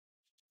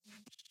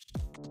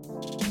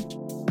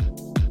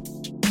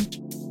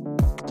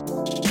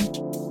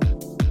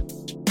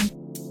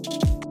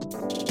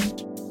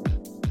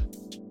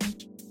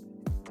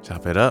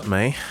Chop it up,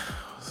 man.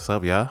 What's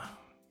up, y'all?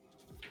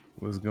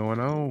 What's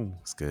going on?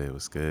 What's good?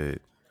 What's good?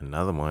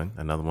 Another one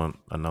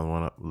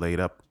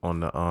laid up on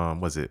the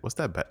what's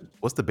that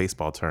what's the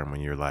baseball term when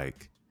you're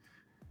like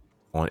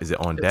on is it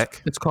on It's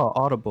deck? it's called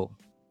Audible.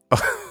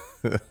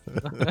 This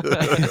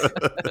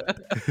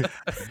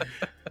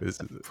is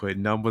Put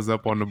numbers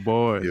up on the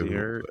board. You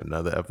heard?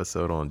 another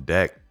episode on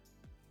deck.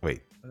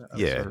 Wait,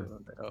 yeah.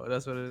 Oh,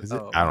 that's what it is. Is it?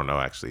 Oh, I don't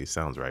know actually. It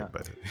sounds right, Yeah.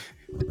 but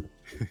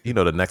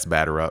the next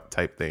batter up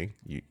type thing.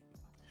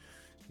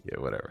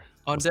 Whatever.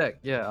 on What's deck.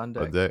 Yeah, on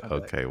deck. on deck? On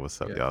deck. Okay,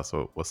 what's up, Yeah. y'all?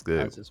 So what's I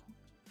good? just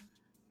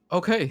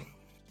okay.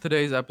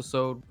 Today's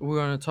episode, we're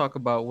going to talk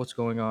about what's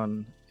going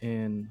on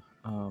in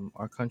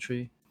our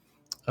country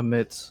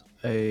amidst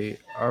a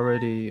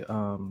already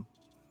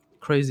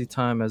crazy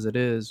time as it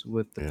is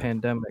with the Yeah.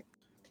 pandemic.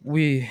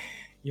 We,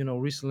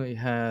 recently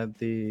had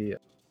the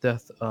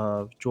death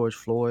of George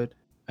Floyd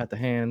at the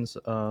hands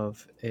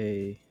of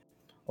a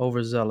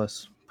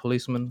overzealous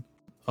policeman,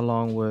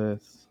 along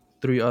with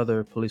 3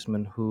 other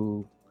policemen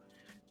who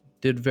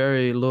did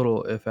very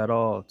little, if at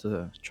all,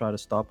 to try to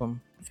stop him.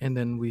 And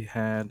then we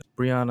had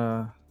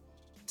Breonna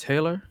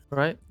Taylor,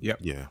 right? Yep.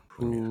 Yeah.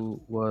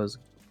 Who was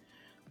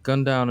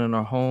gunned down in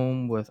her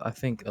home with, I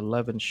think,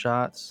 11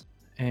 shots.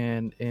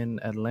 And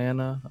in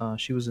Atlanta,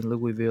 she was in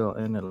Louisville.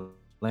 In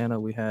Atlanta,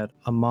 we had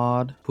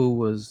Ahmaud, who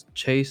was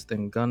chased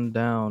and gunned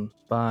down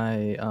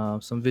by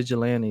some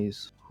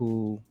vigilantes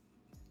who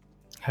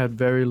had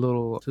very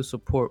little to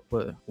support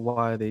but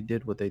why they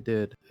did what they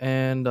did.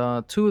 And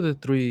 2 of the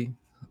 3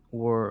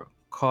 were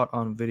caught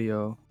on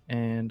video,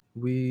 and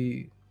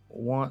we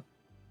want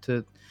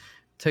to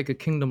take a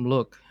kingdom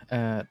look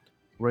at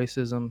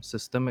racism,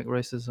 systemic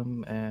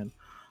racism, and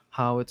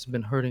how it's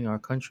been hurting our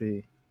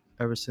country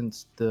ever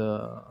since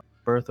the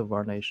birth of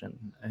our nation,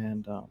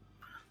 and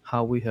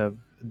how we have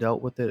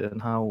dealt with it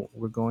and how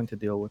we're going to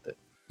deal with it.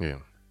 Yeah.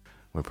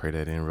 We'll pray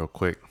that in real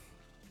quick.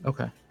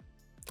 Okay.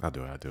 I'll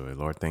do it.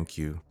 Lord, thank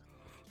you.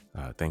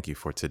 Thank you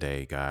for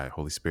today, God.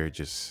 Holy Spirit,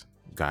 just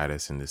guide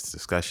us in this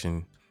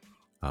discussion.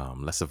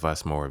 Less of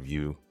us, more of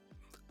you.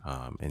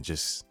 And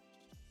just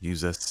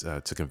use us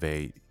to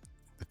convey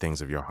the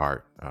things of your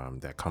heart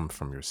that come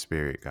from your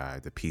spirit,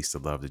 God. The peace, the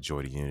love, the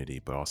joy, the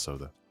unity, but also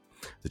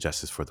the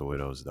justice for the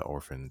widows, the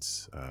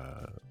orphans,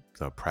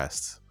 the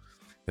oppressed,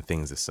 the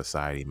things that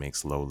society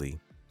makes lowly.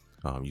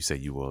 You say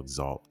you will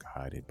exalt,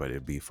 God, but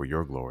it'll be for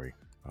your glory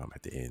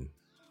at the end.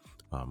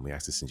 We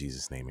ask this in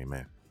Jesus' name.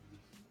 Amen.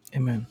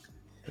 Amen.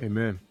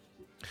 Amen.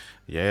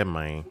 Yeah,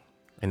 man.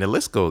 And the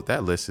list goes,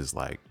 that list is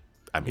like,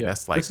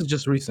 that's like this is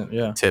just recent.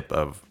 Yeah. tip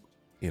of,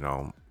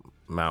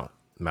 Mount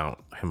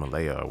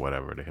Himalaya or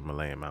whatever, the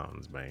Himalayan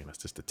mountains, man. That's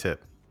just the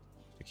tip.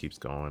 It keeps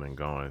going and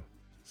going.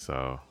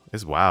 So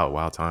it's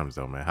wild times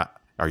though, man.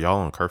 Are y'all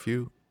on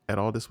curfew at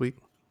all this week?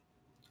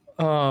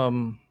 I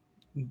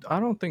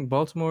don't think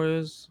Baltimore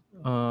is,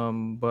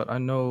 but I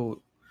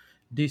know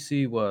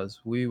DC was.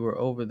 We were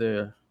over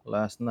there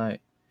last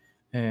night,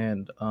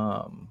 and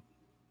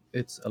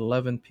it's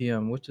 11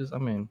 p.m., which is,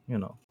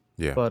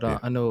 Yeah. but Yeah.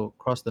 I know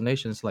across the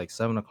nation it's like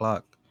 7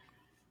 o'clock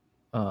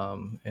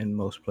in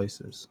most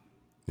places.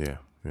 Yeah.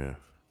 Yeah.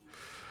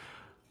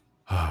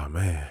 Oh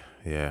man.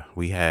 Yeah.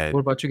 We had,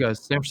 What about you guys?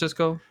 San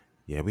Francisco?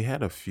 we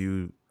had a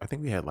few, I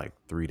think we had like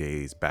 3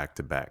 days back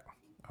to back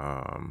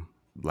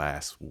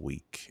last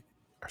week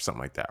or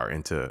something like that, or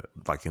into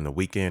like in the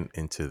weekend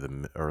into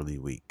the early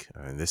week.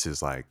 And this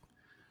is like,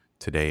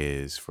 today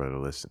is, for the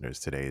listeners,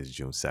 today is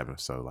June 7th.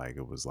 So like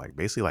it was like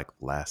basically like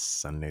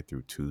last Sunday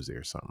through Tuesday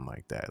or something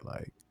like that.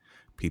 Like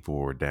people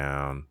were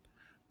down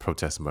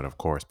protesting, but of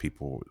course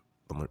people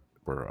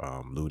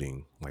were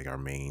looting like our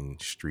main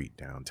street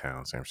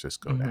downtown San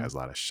Francisco that Hmm. has a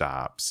lot of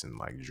shops and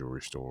like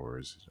jewelry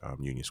stores,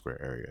 Union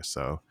Square area.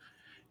 So,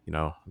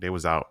 they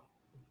was out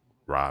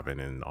robbing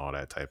and all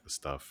that type of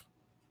stuff.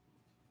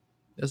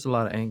 There's a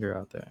lot of anger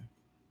out there.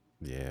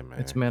 Yeah, man.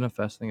 It's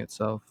manifesting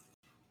itself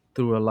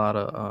through a lot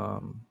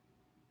of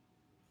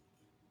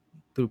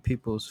through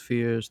people's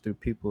fears, through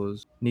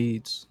people's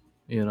needs,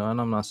 and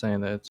I'm not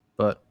saying that,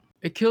 but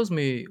it kills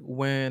me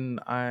when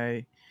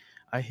I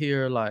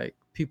hear like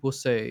people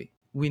say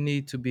we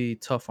need to be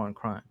tough on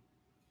crime.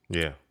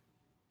 Yeah.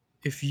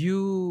 If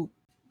you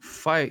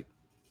fight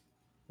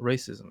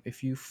racism,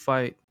 if you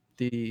fight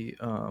the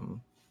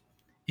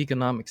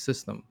economic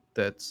system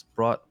that's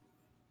brought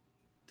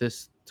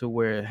this to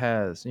where it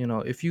has,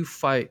 if you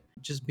fight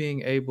just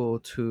being able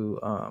to,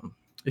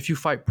 if you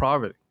fight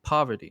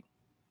poverty,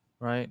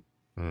 right?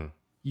 Mm.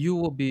 You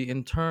will be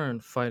in turn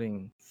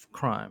fighting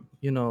crime,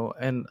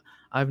 and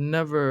I've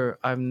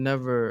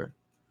never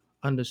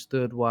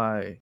understood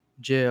why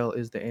jail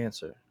is the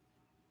answer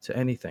to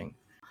anything.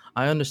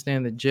 I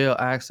understand that jail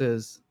acts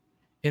as,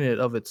 in it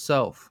of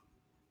itself,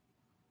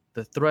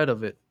 the threat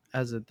of it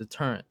as a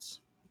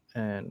deterrence,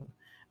 and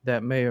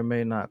that may or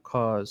may not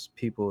cause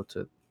people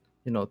to,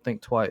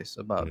 think twice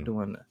about Mm.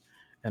 doing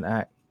an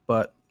act.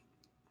 But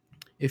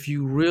if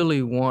you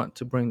really want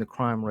to bring the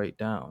crime rate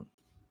down,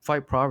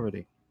 fight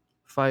poverty,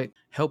 fight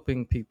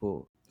helping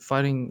people,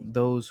 fighting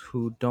those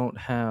who don't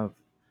have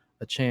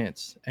a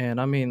chance.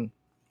 And I mean,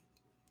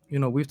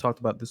 we've talked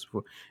about this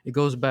before. It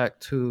goes back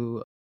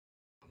to,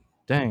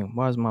 dang,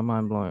 why is my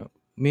mind blowing?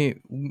 Me,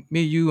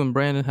 you, and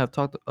Brandon have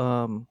talked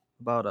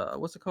about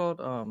what's it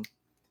called?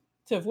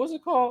 Tiff, what's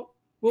it called?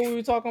 What were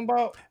we talking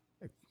about?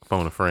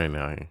 Phone a friend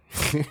now.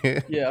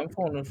 Yeah, I'm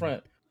phoning in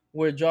front.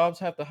 Where jobs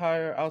have to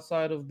hire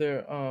outside of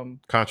their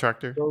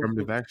Contractor. those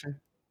Affirmative action.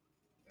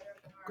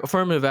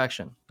 affirmative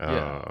action.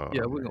 Yeah,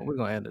 yeah, we're Man.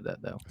 gonna edit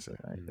that though. That's it.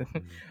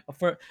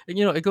 Right?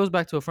 It goes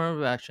back to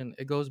affirmative action.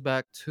 It goes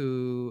back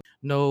to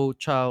no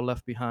child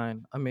left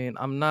behind. I mean,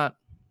 I'm not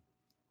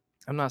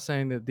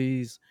saying that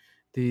these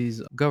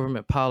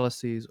government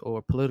policies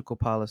or political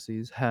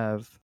policies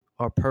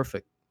are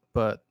perfect,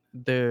 but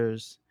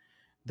there's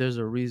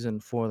a reason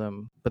for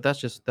them. But that's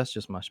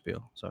just my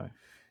spiel. Sorry.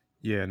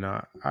 Yeah,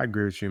 no, I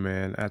agree with you,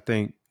 man. I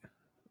think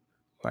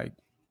like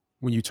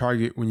when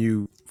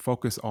you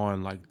focus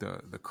on like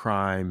the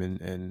crime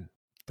and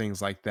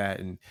things like that,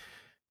 and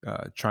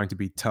trying to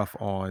be tough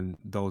on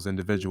those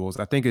individuals,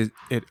 I think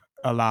it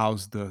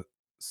allows the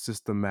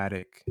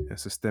systematic and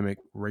systemic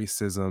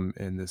racism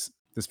and this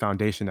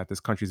foundation that this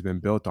country's been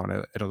built on.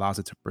 It allows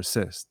it to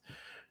persist,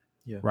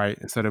 Yeah. right?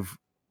 Instead of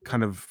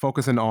kind of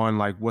focusing on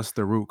like what's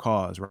the root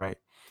cause, right?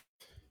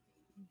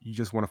 You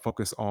just want to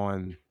focus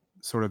on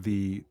sort of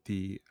the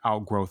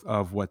outgrowth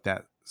of what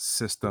that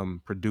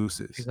system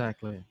produces.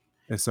 Exactly.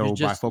 And You so by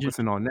just you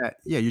focusing on that,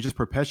 yeah, you're just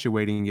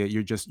perpetuating it.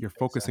 You're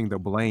focusing exactly. the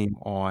blame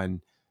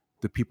on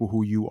the people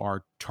who you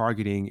are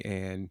targeting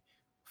and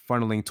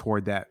funneling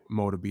toward that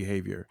mode of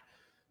behavior. Yeah.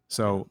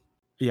 So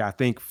yeah, I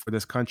think for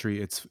this country,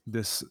 it's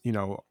this,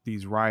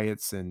 these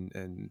riots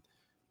and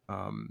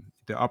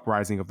the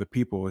uprising of the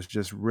people is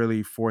just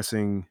really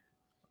forcing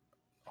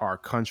our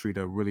country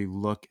to really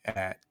look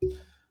at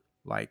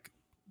like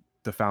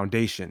the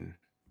foundation,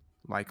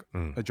 like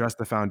Mm, address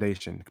the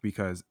foundation,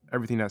 because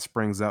everything that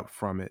springs up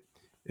from it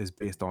is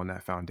based on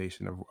that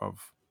foundation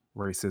of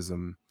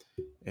racism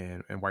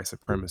and white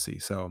supremacy.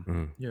 So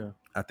mm, Yeah.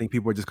 I think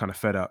people are just kind of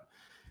fed up,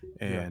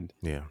 Yeah. and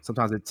yeah.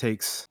 sometimes it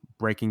takes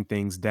breaking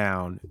things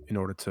down in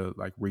order to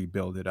like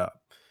rebuild it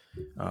up.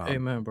 Um,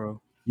 Amen,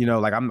 bro.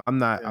 like I'm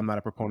not Yeah. I'm not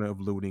a proponent of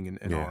looting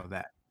and all Yeah. of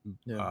that.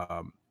 Yeah.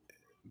 Um,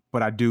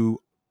 but I do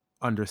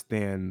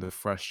understand the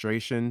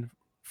frustration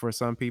for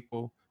some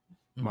people,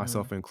 Hmm.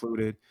 myself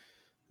included.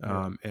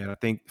 Yeah. And I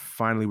think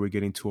finally we're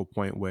getting to a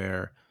point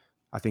where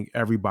I think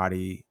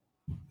everybody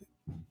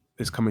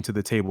is coming to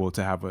the table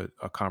to have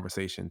a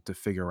conversation to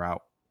figure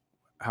out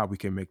how we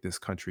can make this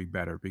country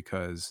better.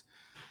 Because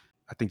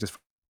I think just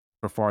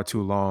for far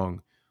too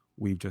long,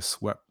 we've just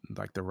swept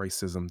like the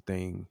racism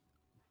thing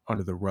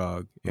under the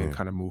rug and Yeah.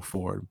 kind of move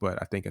forward.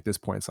 But I think at this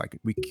point, it's like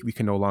we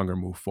can no longer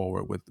move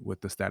forward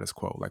with the status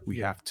quo. Like we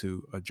Yeah. have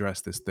to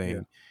address this Yeah.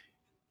 thing,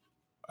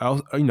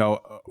 else,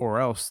 or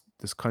else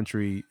this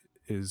country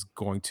is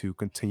going to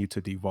continue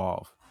to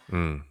devolve.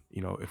 Mm,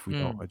 If we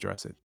don't Mm.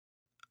 address it.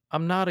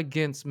 I'm not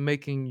against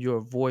making your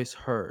voice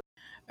heard.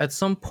 At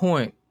some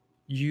point,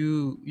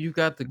 you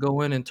got to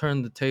go in and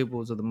turn the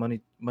tables of the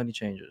money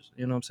changers.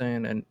 You know what I'm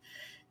saying? And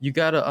you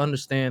got to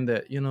understand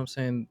that. You know what I'm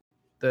saying?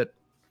 That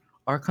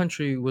our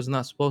country was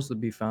not supposed to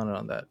be founded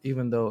on that,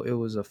 even though it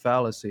was a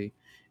fallacy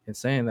in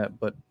saying that.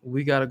 But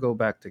we got to go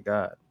back to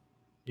God.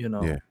 You yeah.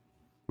 know,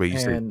 Wait, and you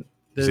said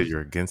there's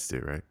you're against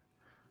it, right?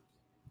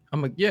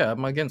 I'm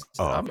against it.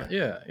 Oh,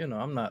 okay.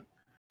 I'm not.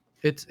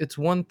 It's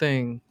one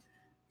thing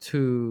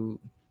to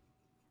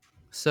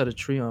set a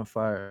tree on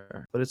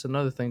fire, but it's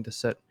another thing to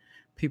set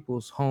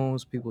people's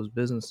homes, people's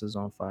businesses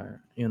on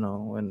fire.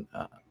 And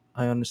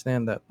I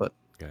understand that, but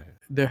Go ahead.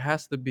 there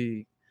has to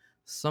be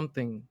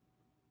something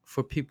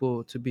for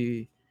people to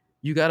be.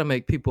 You got to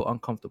make people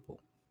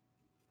uncomfortable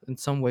in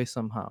some way,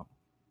 somehow,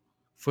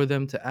 for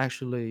them to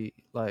actually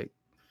like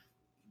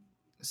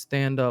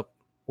stand up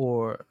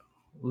or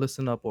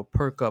listen up or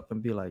perk up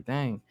and be like,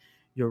 "Dang,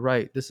 you're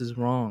right. This is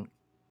wrong."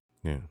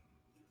 Yeah.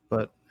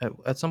 But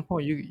at some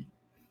point,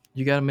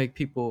 you got to make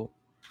people.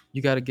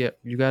 You got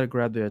to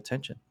grab their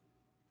attention.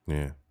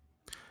 Yeah.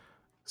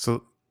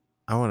 So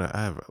I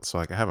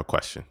have a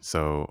question.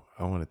 So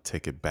I want to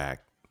take it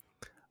back.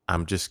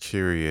 I'm just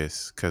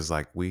curious because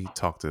like we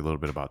talked a little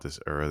bit about this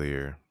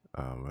earlier.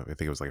 I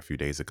think it was like a few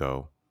days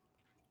ago,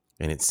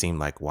 and it seemed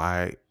like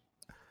why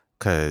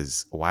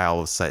all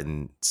of a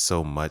sudden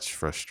so much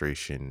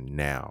frustration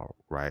now,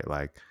 right?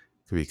 Like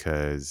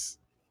because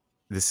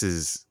this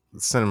is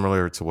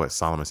similar to what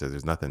Solomon says.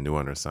 There's nothing new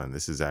under the sun.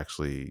 This has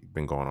actually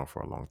been going on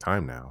for a long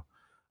time now.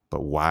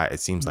 But why it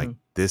seems like Mhm.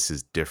 this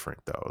is different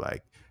though.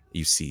 Like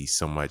you see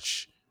so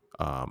much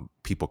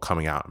people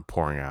coming out and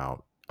pouring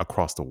out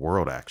across the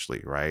world,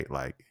 actually, right?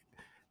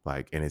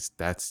 And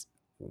that's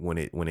when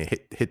it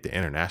hit the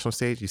international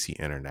stage. You see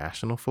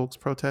international folks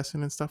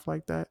protesting and stuff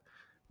like that.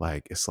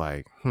 Like it's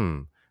like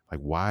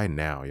why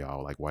now,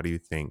 y'all? Like why do you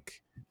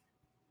think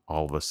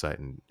all of a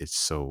sudden it's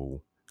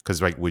so?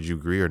 Because like, would you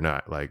agree or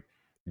not? Like,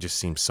 it just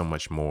seems so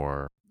much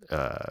more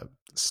uh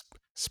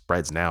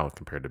spreads now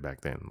compared to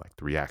back then. Like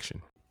the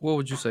reaction. What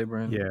would you say,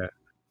 Brandon? Yeah.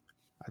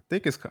 I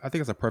think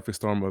it's a perfect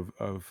storm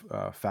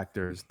of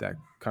factors that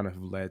kind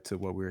of led to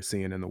what we're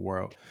seeing in the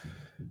world.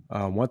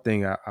 One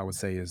thing I would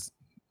say is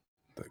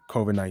the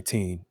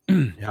COVID-19,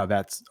 how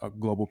that's a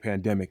global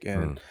pandemic,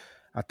 and Mm,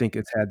 I think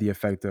it's had the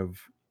effect of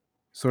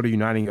sort of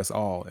uniting us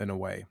all in a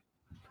way.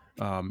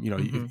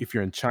 Mm-hmm. If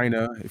you're in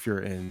China, if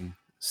you're in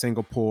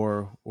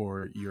Singapore,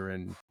 or you're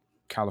in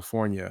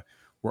California,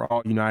 we're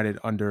all united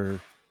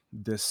under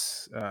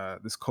this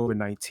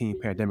COVID-19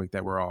 pandemic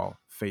that we're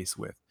all faced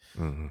with.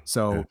 yeah,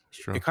 So it's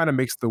it true. kind of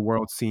makes the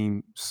world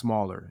seem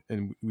smaller,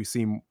 and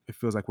it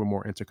feels like we're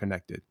more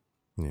interconnected.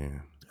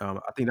 Yeah,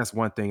 I think that's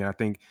one thing. And I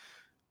think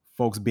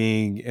folks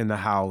being in the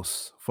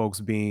house,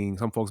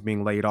 some folks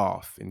being laid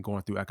off and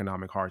going through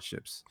economic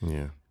hardships,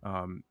 yeah,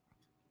 um,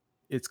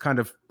 it's kind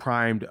of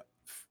primed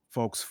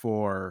folks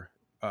for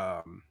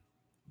um,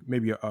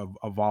 maybe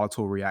a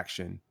volatile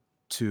reaction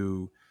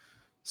to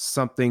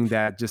something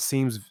that just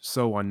seems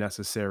so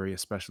unnecessary,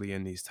 especially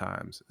in these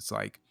times. It's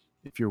like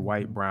if you're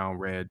white, Mm-hmm. brown,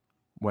 red,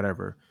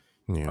 whatever,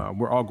 yeah,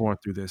 we're all going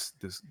through this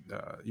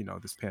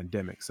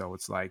pandemic. So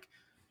it's like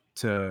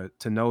to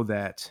know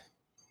that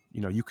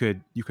you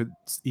could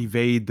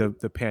evade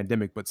the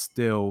pandemic, but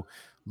still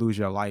lose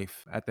your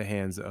life at the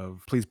hands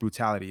of police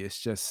brutality.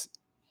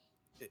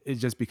 It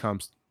just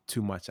becomes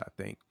too much, I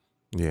think.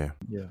 yeah,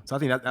 Yeah. So I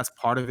think that's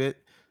part of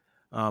it.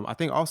 I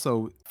think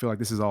also feel like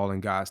this is all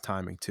in God's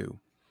timing too.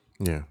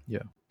 yeah,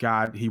 Yeah.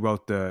 God, he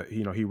wrote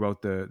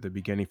the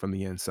beginning from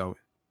the end. So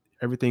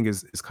everything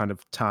is kind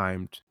of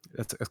timed.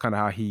 That's kind of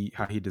how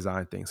he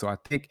designed things. So I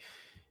think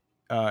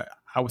uh,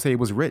 I would say it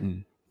was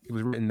written. It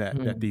was written that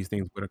Mm. these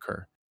things would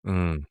occur.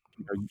 mm,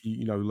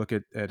 Look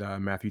at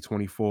Matthew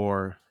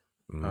 24,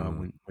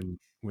 mm,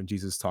 when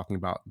Jesus is talking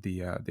about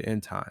the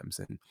end times,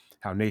 and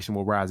how nation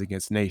will rise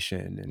against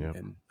nation, yep,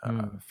 and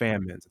Mm.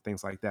 famines and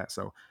things like that.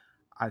 So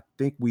I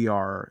think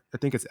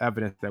it's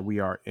evident that we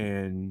are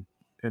in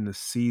the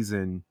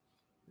season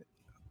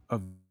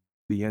of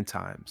the end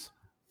times.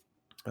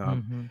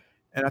 Um, Mm-hmm.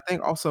 and I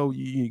think also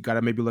you got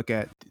to maybe look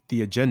at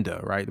the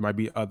agenda, right? There might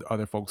be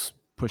other folks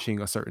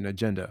pushing a certain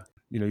agenda.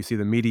 You see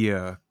the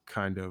media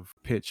kind of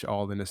pitch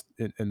all in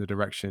the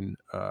direction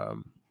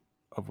of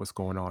what's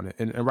going on,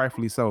 and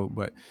rightfully so.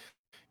 But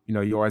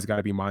you always got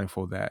to be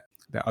mindful that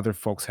other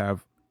folks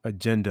have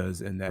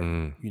agendas, and that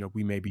mm,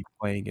 we may be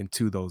playing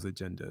into those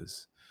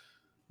agendas,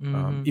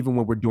 Mm-hmm. even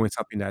when we're doing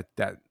something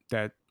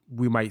that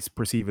we might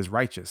perceive as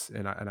righteous.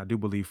 And I do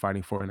believe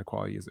fighting for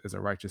inequality is a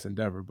righteous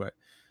endeavor, but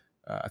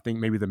I think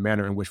maybe the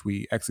manner in which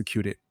we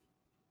execute it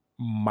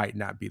might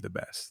not be the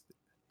best.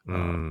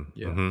 mm,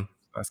 Yeah. mm-hmm.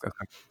 That's kind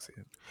of see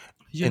it.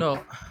 You And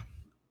know, I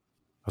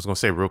was gonna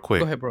say real go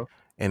quick, ahead, bro.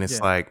 and it's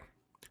Yeah.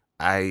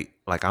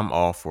 like I'm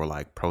all for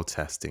like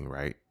protesting,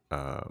 right?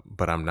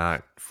 But I'm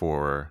not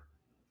for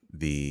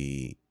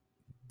the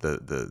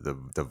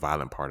the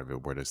violent part of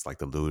it, where there's like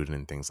the looting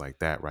and things like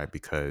that, right?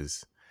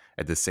 Because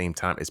at the same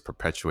time, it's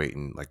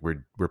perpetuating, like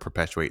we're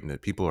perpetuating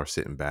that people are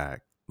sitting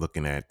back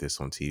looking at this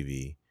on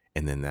TV,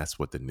 and then that's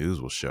what the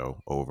news will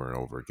show over and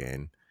over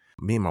again.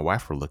 Me and my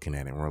wife were looking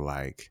at it, and we're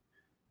like,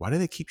 why do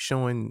they keep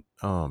showing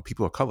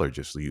people of color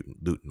just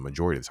looting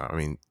majority of the time? I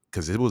mean,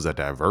 because it was a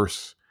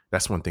diverse.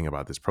 That's one thing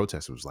about this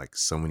protest. It was like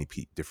so many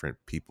different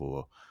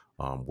people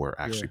were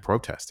actually Yeah.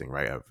 protesting,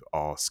 right? Of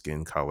all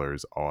skin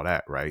colors, all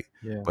that, right?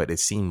 Yeah. But it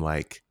seemed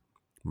like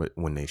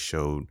when they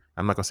showed,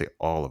 I'm not gonna say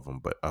all of them,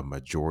 but a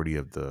majority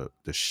of the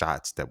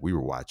shots that we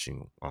were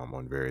watching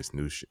on various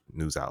news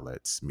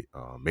outlets,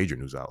 major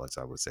news outlets,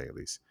 I would say at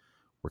least,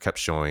 were kept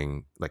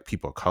showing like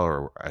people of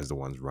color as the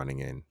ones running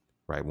in,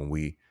 right? When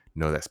we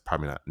know that's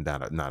probably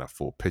not a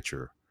full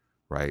picture,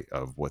 right,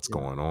 of what's Yeah.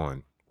 going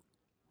on.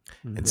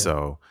 And Mhm. Yeah.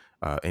 so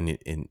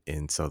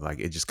and so like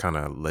it just kind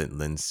of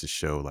lends to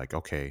show like,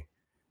 okay,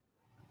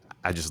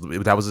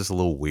 that was just a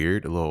little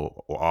weird, a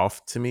little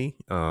off to me.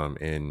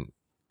 And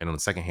on the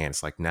second hand,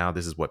 it's like now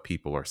this is what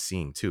people are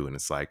seeing too, and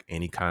it's like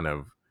any kind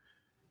of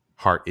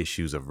heart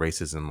issues of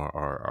racism,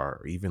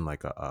 or even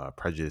like a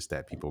prejudice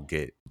that people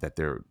get, that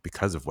they're,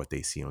 because of what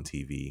they see on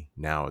TV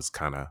now, is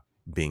kind of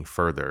being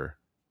further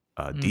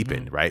Mm-hmm.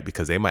 deepened, right?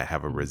 Because they might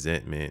have a Mm-hmm.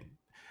 resentment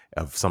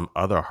of some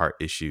other heart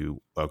issue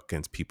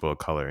against people of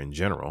color in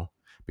general,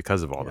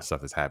 because of all the Yeah.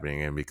 stuff that's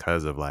happening, and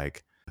because of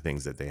like the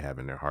things that they have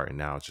in their heart. And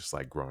now it's just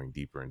like growing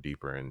deeper and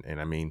deeper.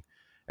 And I mean,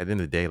 at the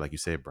end of the day, like you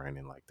said,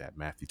 Brandon, like that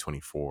Matthew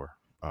 24,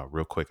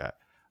 real quick,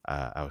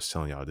 I was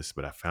telling y'all this,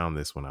 but I found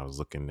this when I was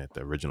looking at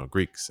the original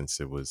Greek, since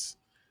it was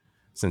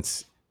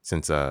since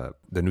the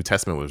New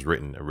Testament was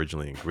written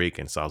originally in Greek.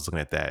 And so I was looking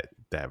at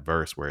that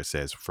verse where it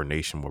says, "For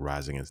nation will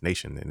rise against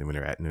nation." And then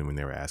when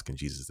they were asking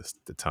Jesus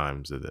the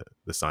times of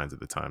the signs of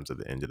the times of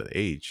the end of the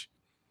age,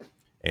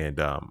 and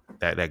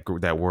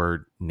that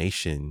word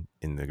nation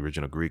in the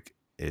original Greek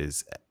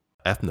is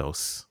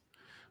ethnos,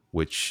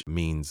 which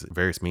means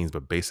various means,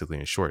 but basically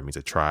in short, it means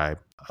a tribe,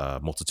 a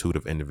multitude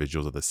of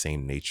individuals of the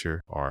same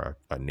nature, or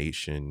a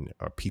nation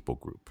or people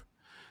group.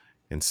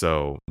 And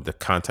so the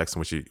context in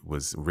which it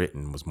was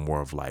written was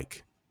more of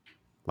like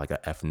a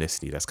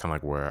ethnicity. That's kind of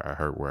like where I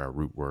heard where a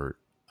root word,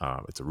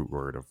 it's a root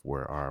word of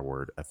where our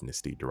word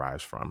ethnicity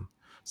derives from.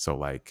 So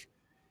like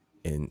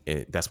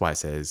that's why it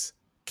says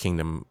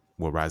kingdom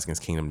will rise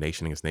against kingdom,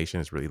 nation against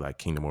nation. It's really like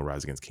kingdom will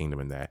rise against kingdom,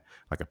 and that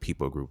like a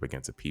people group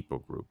against a people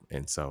group.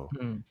 And so,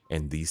 Mm.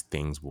 and these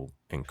things will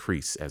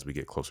increase as we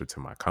get closer to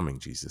my coming,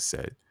 Jesus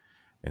said.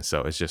 And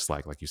so it's just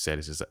like you said,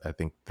 it's just, I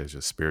think there's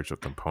a spiritual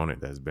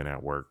component that's been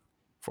at work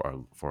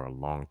for a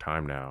long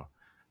time now.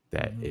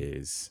 That Mhm.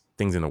 is,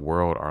 things in the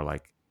world are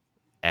like,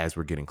 as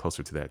we're getting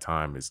closer to that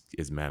time,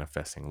 is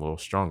manifesting a little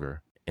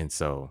stronger. And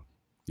so,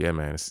 yeah,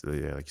 man,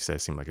 yeah, like you said, it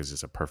seemed like it's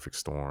just a perfect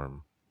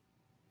storm.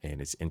 And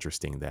it's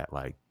interesting that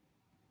like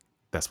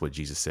that's what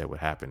Jesus said would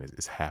happen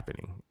is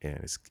happening,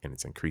 and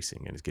it's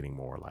increasing, and it's getting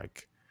more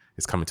like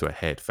it's coming to a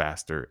head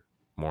faster,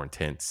 more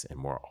intense, and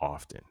more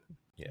often.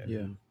 Yeah.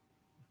 Yeah.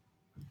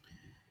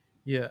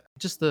 Yeah.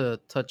 Just to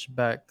touch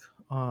back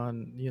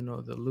on,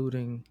 the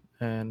looting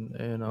and,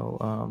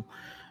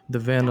 the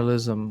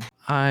vandalism.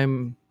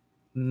 I'm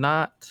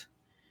not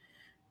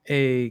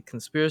a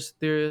conspiracy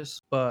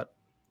theorist, but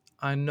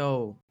I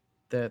know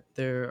that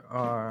there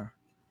are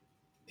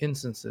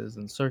instances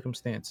and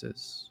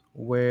circumstances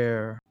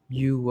where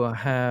you will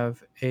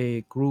have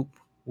a group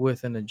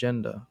with an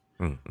agenda,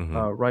 Mm-hmm.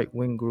 a right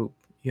wing group,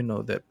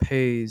 that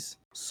pays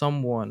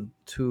someone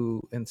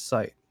to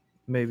incite,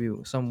 maybe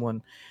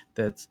someone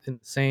that's in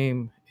the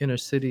same inner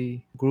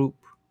city group,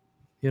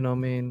 what I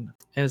mean?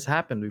 And it's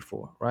happened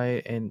before,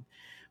 right? And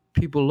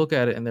people look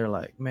at it and they're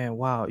like, man,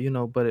 wow,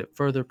 but it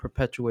further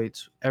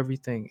perpetuates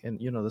everything, and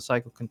the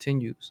cycle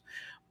continues.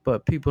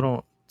 But people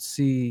don't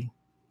see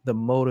the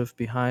motive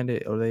behind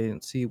it, or they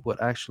didn't see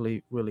what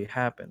actually really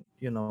happened.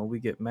 We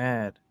get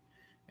mad,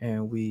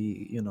 and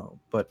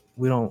but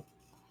we don't,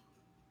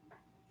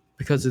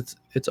 because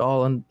it's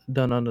all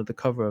done under the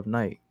cover of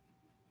night.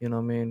 You know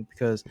what I mean?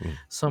 Because Mm.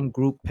 some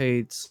group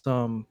paid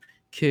some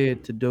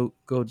kid to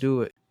go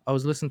do it. I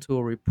was listening to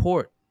a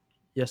report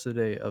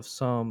yesterday of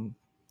some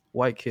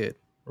white kid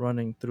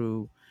running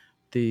through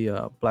the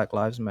Black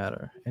Lives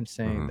Matter and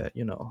saying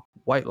Mm-hmm. that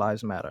white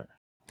lives matter.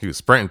 He was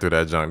sprinting through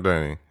that junk,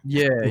 didn't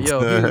Yeah, yo,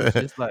 he was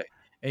he? just like,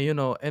 and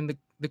and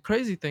the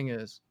crazy thing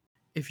is,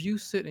 if you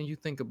sit and you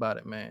think about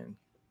it, man,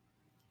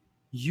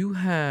 you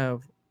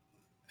have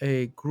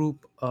a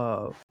group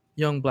of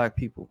young black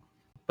people,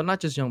 but not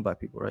just young black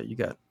people, right? You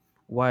got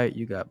white,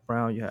 you got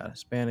brown, you got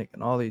Hispanic,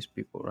 and all these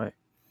people, right?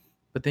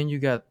 But then you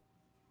got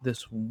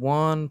this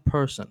one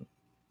person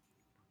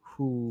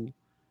who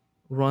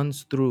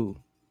runs through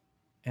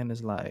and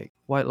is like,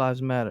 white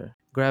lives matter,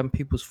 grabbing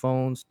people's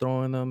phones,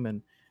 throwing them,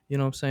 and what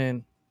I'm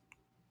saying?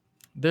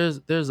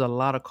 There's a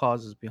lot of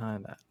causes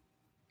behind that.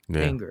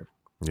 Yeah. Anger,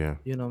 Yeah.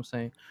 what I'm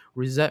saying?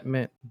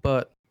 Resentment,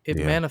 but it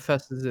Yeah.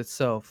 manifests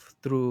itself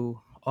through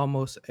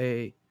almost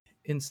a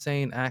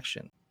insane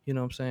action. You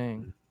know what I'm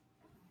saying?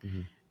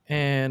 Mm-hmm.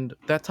 And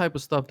that type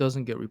of stuff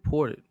doesn't get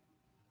reported.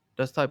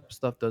 That type of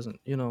stuff doesn't,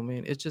 what I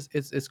mean? It's just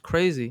it's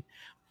crazy,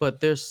 but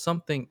there's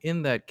something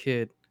in that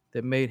kid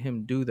that made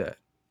him do that.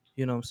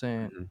 You know what I'm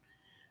saying? Mm-hmm.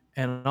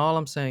 And all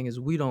I'm saying is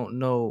we don't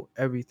know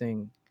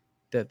everything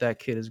that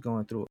kid is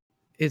going through.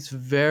 It's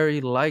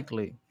very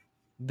likely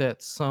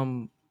that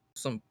some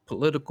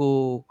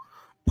political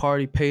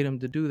party paid him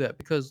to do that,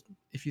 because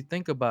if you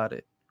think about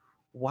it,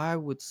 why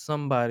would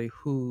somebody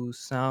whose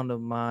sound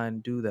of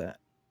mind do that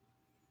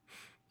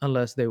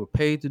unless they were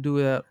paid to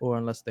do that, or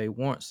unless they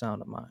weren't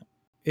sound of mind?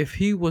 If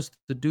he was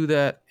to do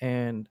that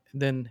and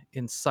then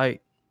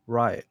incite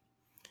riot,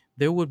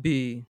 there would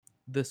be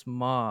this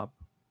mob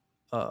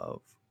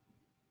of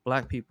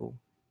black people,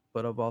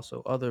 but of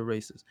also other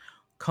races,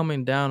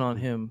 coming down on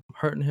him,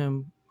 hurting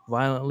him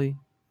violently.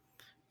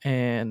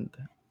 And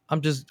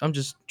I'm just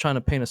trying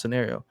to paint a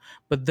scenario.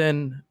 But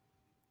then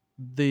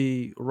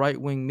the right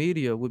wing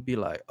media would be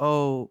like,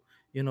 oh,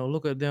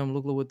 look at them,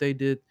 look at what they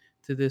did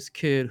to this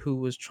kid who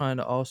was trying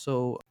to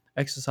also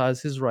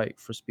exercise his right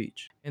for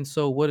speech. And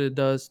so what it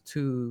does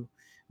to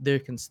their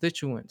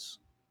constituents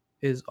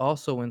is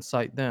also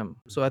incite them.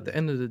 So at the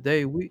end of the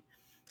day, we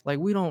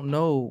don't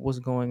know what's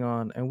going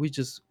on, and we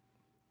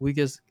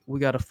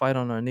got to fight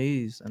on our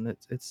knees. And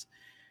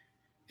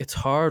it's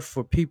hard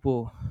for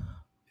people,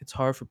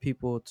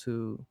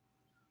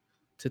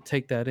 to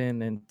take that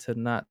in and to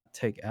not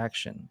take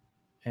action.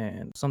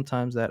 And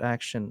sometimes that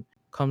action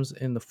comes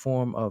in the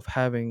form of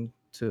having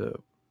to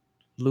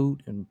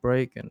loot and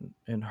break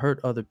and hurt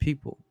other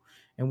people.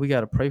 And we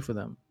got to pray for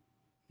them.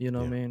 You know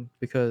what Yeah. I mean?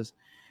 Because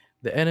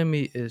the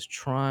enemy is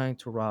trying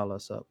to rile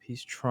us up.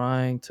 He's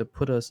trying to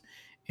put us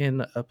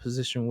in a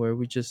position where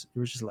we're just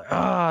like,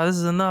 this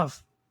is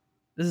enough.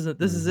 This is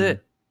Mm-hmm.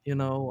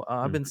 it.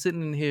 I've been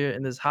sitting in here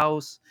in this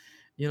house,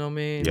 what I Yep.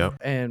 mean?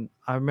 And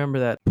I remember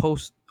that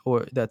post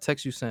or that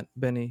text you sent,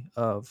 Benny,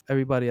 of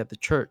everybody at the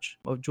church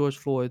of George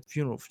Floyd's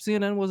funeral.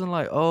 CNN wasn't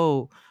like,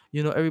 oh,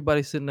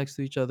 everybody sitting next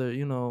to each other,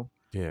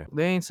 Yeah.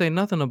 they ain't say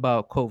nothing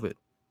about COVID.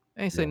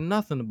 They ain't say Yeah.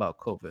 nothing about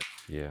COVID.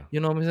 Yeah. You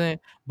know what I'm saying?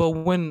 But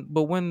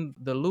when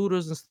the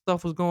looters and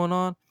stuff was going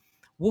on,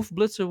 Wolf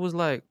Blitzer was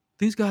like,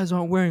 these guys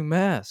aren't wearing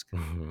masks.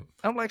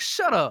 I'm like,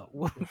 shut up,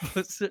 Wolf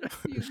Blitzer.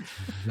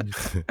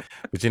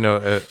 But you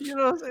know, You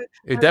know what I'm saying?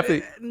 it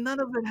definitely. None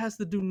of it has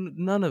to do,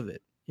 none of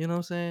it. You know what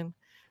I'm saying?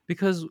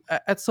 because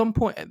at some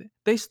point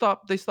they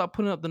stop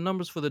putting up the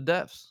numbers for the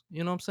deaths.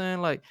 You know what I'm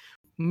saying? Like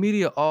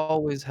media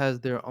always has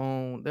their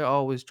own. They're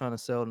always trying to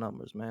sell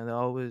numbers, man. They're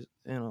always,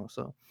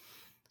 so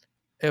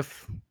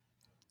if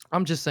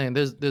I'm just saying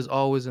there's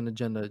always an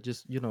agenda.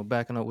 Just,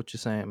 backing up what you're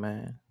saying,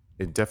 man.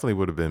 It definitely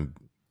would have been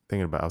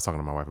thinking about. I was talking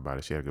to my wife about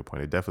it. She had a good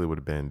point. It definitely would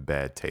have been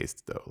bad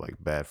taste though, like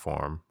bad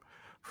form,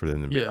 for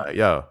them to be Yeah. like,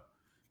 "Yo,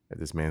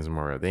 this man's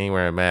memorial. They ain't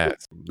wearing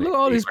masks. Look at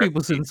all May he these rest people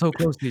in sitting peace. so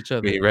close to each May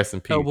other, he rest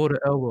in peace." elbow to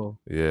elbow,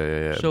 Yeah, yeah,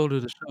 yeah. shoulder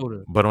to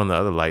shoulder. But on the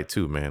other light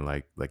too, man,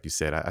 like you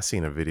said, I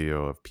seen a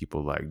video of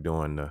people like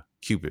doing the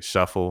Cupid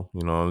shuffle.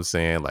 You know what I'm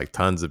saying? Like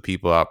tons of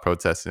people out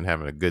protesting,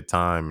 having a good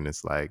time, and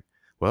it's like,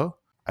 well,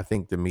 I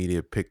think the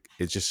media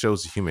it just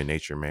shows human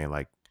nature, man.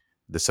 Like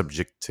the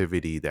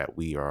subjectivity that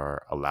we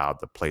are allowed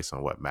to place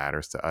on what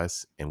matters to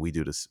us, and we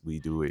do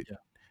it Yeah.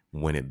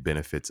 when it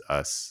benefits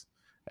us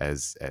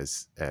as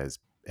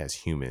as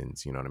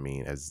humans. You know what I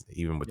mean? As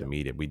even with the Yeah.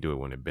 media, we do it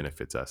when it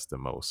benefits us the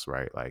most,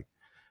 right? Like,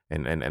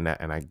 and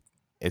I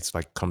it's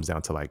like comes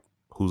down to like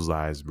whose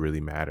lives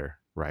really matter,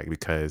 right?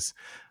 Because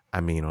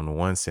I mean, on the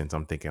one sense,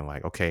 I'm thinking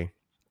like, okay,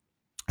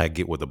 I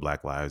get what the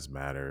Black Lives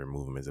Matter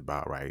movement is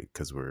about, right?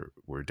 Because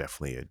we're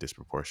definitely at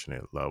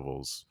disproportionate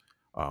levels,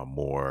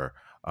 more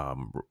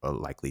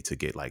likely to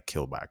get like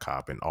killed by a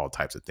cop and all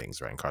types of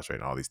things, right?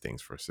 Incarcerated and all these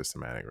things for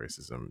systematic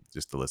racism.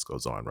 Just the list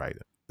goes on, right?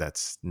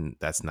 That's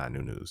not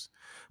new news,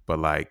 but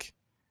like,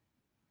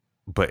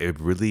 but it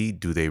really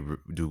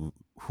do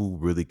who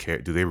really care?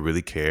 Do they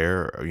really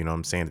care? You know what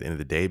I'm saying? At the end of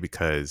the day,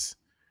 because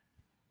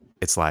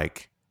it's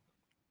like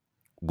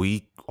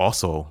we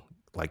also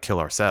like kill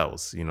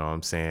ourselves, you know what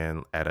I'm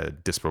saying, at a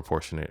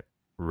disproportionate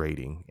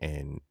rating.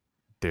 And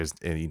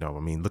you know, I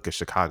mean, look at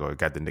Chicago. It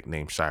got the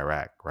nickname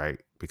Chirac,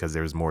 right? Because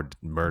there's more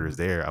murders Mhm.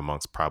 there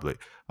amongst probably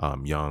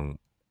young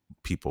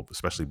people,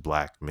 especially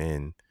black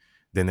men,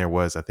 than there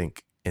was, I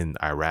think, in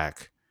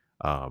Iraq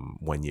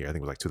one year. I think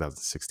it was like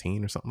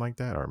 2016 or something like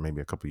that, or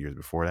maybe a couple years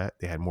before that.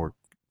 They had more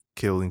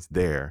killings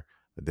there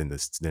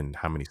than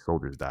how many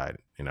soldiers died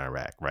in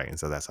Iraq, right? And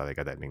so that's how they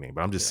got that nickname.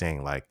 But I'm just Yeah.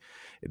 saying, like,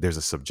 there's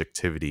a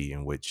subjectivity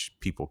in which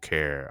people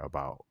care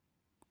about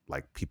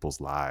like people's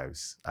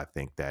lives. I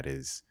think that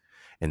is,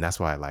 and that's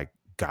why I like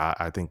God.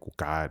 I think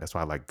God. That's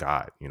why I like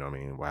God. You know what I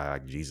mean? Why I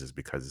like Jesus,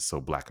 because it's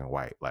so black and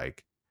white.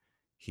 Like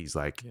he's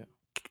like, Yeah.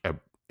 uh,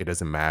 it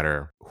doesn't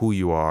matter who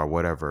you are,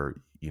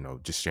 whatever. You know,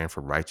 just stand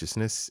for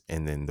righteousness,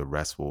 and then the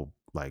rest will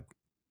like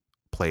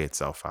play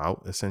itself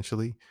out.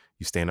 Essentially,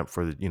 you stand up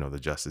for the the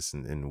justice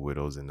and the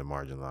widows and the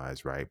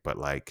marginalized, right? But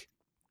like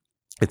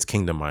it's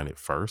kingdom minded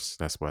first.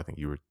 That's what I think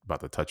you were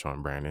about to touch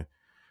on, Brandon.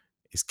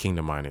 It's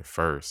kingdom minded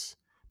first,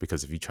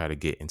 because if you try to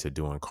get into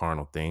doing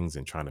carnal things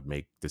and trying to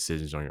make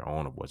decisions on your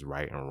own of what's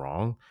right and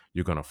wrong,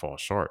 you're gonna fall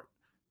short.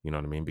 You know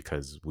what I mean?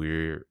 Because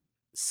we're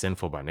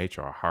sinful by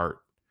nature. Our heart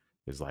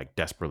is like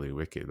desperately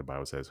wicked. The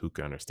Bible says, "Who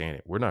can understand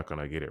it?" We're not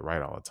gonna get it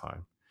right all the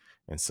time,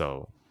 and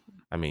so,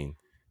 I mean,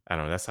 I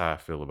don't know. That's how I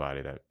feel about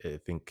it. I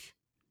think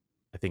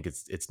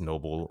it's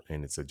noble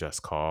and it's a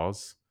just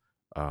cause.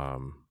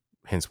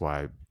 Hence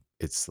why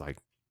it's like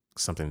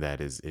something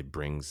that is it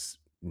brings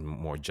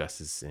more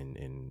justice and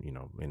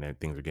and that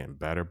things are getting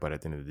better. But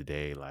at the end of the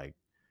day, like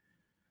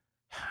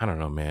I don't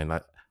know, man.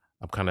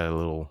 I'm kind of a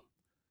little,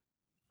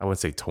 I wouldn't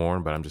say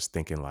torn, but I'm just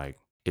thinking like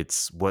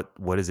it's what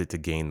is it to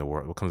gain the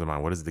world? What comes to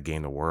mind? What is it to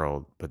gain the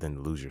world, but then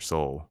to lose your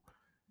soul?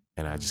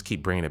 And I just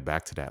keep Mhm. bringing it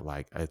back to that.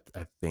 Like I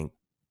think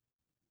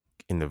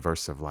in the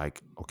verse of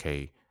like,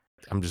 okay,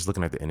 I'm just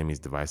looking at the enemy's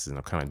devices and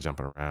I'm kind of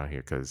jumping around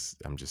here because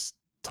I'm just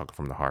talking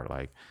from the heart.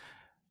 Like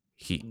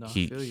he No, I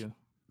he feel you.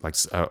 like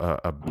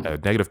a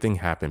negative thing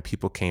happened.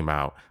 People came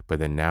out, but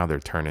then now they're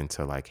turning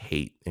to like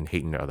hate and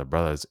hating their other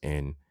brothers,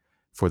 and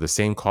for the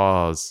same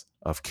cause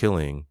of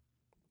killing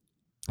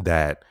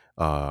that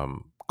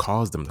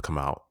caused them to come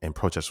out and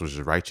protest, which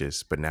is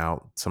righteous. But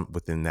now some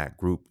within that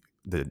group,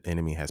 the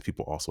enemy has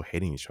people also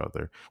hating each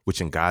other,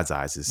 which in God's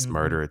eyes is Mhm.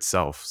 murder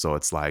itself. So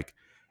it's like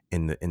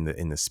in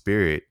the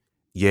spirit,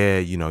 yeah,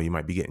 you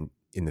might be getting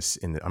I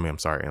mean, I'm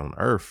sorry, on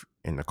earth,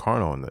 in the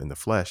carnal, in the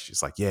flesh,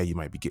 it's like, yeah, you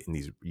might be getting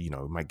these, you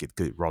might get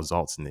good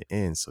results in the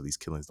end, so these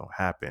killings don't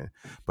happen.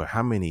 But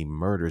how many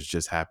murders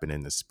just happen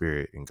in the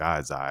spirit in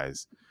God's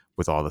eyes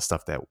with all the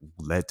stuff that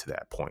led to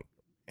that point?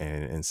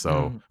 And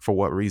so Mhm. for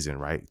what reason,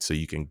 right? So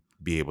you can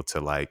be able to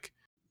like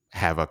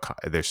have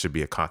there should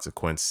be a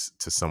consequence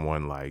to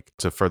someone, like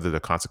to further the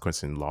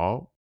consequence in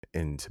law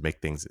and to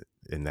make things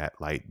in that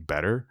light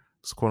better,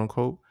 quote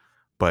unquote.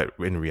 But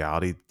in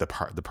reality, the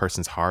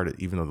person's heart,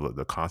 even though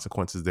the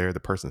consequence is there, the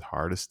person's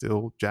heart is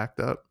still jacked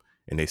up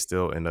and they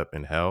still end up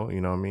in hell. You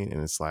know what I mean?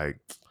 And it's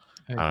like,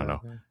 I don't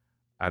know. Exactly.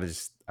 I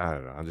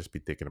don't know. I'll just be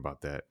thinking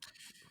about that.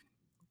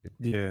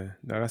 Yeah,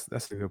 no,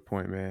 that's a good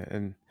point, man.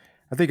 And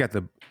I think at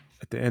the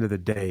end of the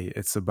day,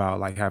 it's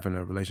about like having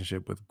a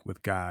relationship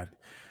with God,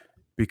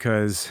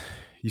 because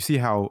you see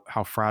how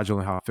fragile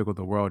and how fickle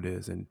the world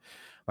is. And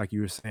like you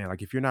were saying,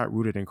 like if you're not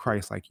rooted in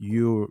Christ, like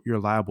you're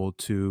liable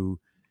to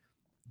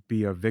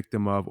be a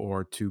victim of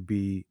or to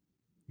be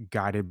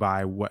guided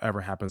by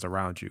whatever happens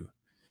around you.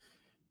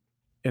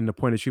 and the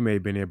point that you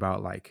made, Benny,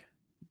 about like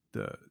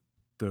the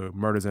the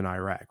murders in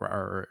Iraq,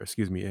 or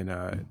excuse me,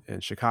 in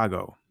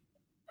Chicago,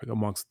 like,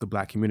 amongst the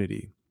black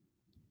community,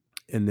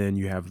 and then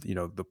you have,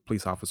 the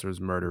police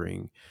officers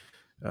murdering,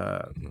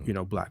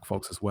 Hmm. black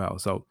folks as well.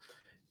 So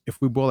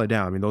if we boil it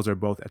down, I mean, those are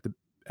both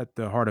at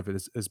the heart of it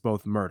is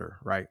both murder,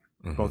 right?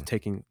 Hmm. Both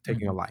taking a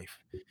Mhm. life.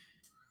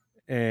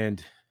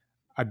 And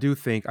I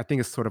think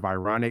it's sort of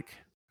ironic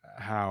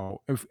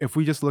how, if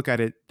we just look at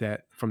it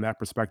that from that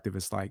perspective,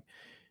 it's like,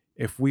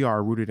 if we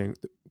are rooted in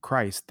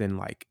Christ, then,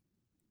 like,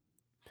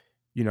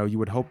 you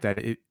would hope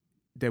that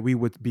we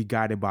would be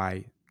guided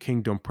by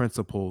kingdom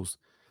principles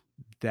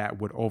that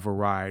would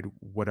override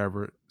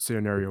whatever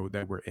scenario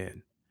that we're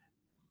in.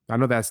 I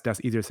know that's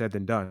easier said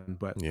than done,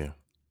 but Yeah.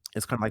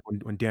 it's kind of like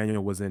when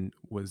Daniel was in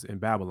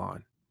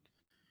Babylon.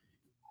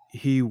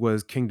 He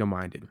was kingdom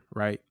minded,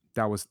 right?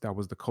 That was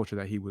the culture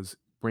that he was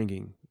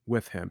bringing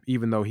with him,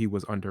 even though he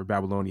was under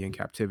Babylonian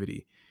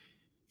captivity.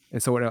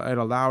 And so it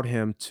allowed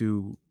him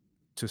to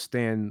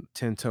stand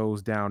 10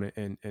 toes down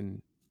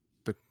in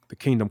the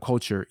kingdom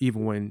culture,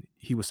 even when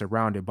he was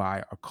surrounded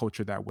by a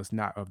culture that was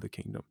not of the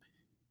kingdom.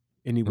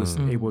 And Mm.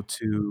 Mm.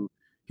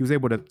 he was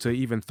able to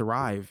even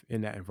thrive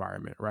in that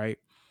environment, right?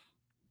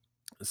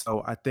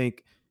 So I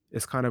think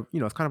it's kind of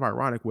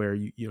ironic where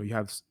you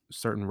have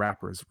certain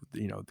rappers,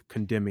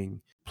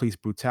 condemning police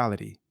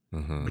brutality,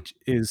 Hmm. which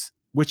is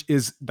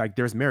like,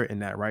 there's merit in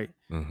that, right?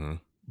 Hmm.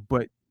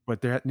 But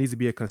there needs to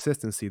be a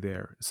consistency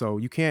there. So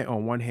you can't,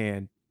 on one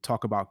hand,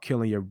 talk about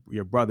killing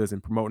your brothers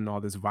and promoting all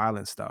this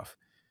violent stuff,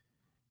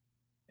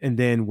 and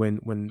then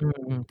when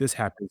Mhm. this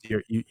happens,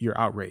 you're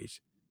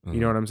outraged. You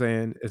know Hmm. what I'm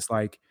saying? It's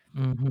like,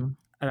 Mhm.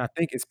 and I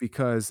think it's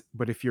because,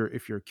 but if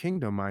you're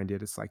kingdom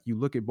minded, it's like you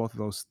look at both of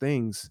those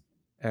things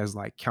as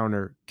like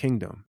counter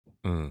kingdom.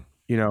 Mm.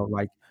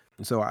 Like,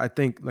 so I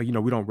think, like,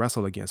 we don't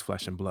wrestle against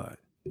flesh and blood.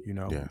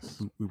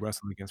 Yes. We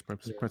wrestle against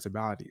Yeah.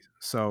 principalities.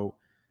 So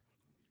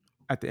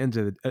at the end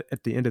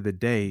of the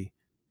day,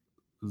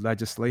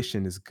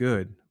 legislation is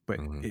good, but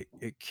Hmm.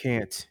 it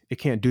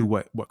can't do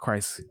what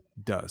Christ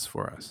does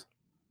for us.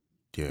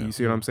 You Yeah.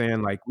 see what I'm Yeah.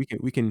 saying? Like,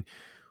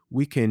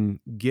 we can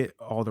get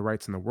all the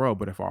rights in the world,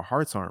 but if our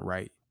hearts aren't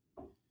right,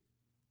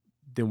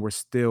 then we're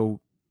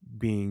still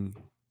being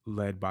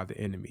led by the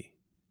enemy,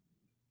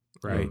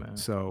 right? Mm. Amen.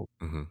 So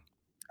Hmm.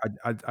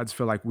 I just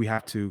feel like we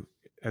have to,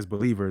 as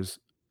believers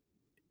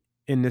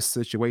in this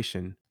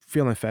situation,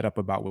 feeling fed up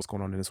about what's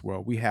going on in this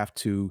world, we have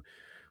to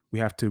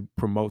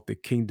promote the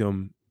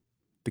kingdom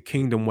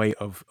way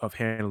of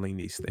handling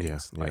these Yeah.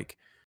 things. Yeah. Like,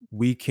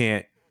 we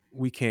can't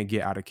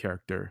get out of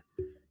character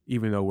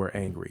even though we're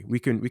angry. We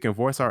can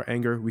voice our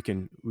anger, we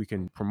can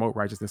promote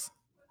righteousness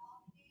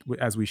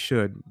as we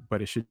should,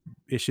 but it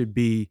should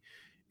be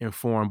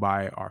informed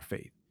by our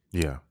faith.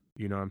 Yeah.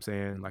 You know what I'm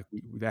saying? Like,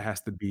 that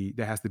has to be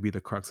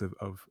the crux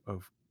of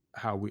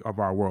how we of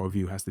our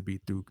worldview, has to be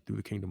through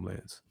the kingdom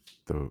lens.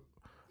 The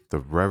the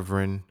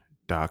Reverend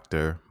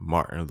Dr.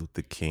 Martin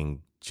Luther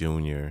King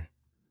Jr.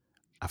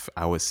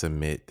 I would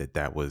submit that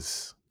that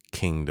was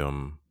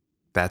kingdom.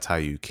 That's how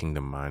you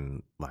kingdom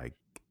mind, like,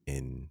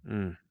 in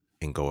Mm,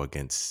 and go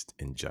against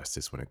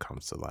injustice when it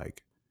comes to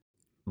like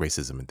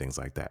racism and things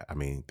like that. I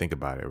mean, think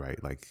about it,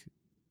 right? Like,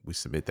 we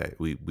submit that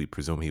we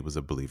presume he was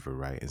a believer,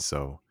 right? And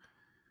so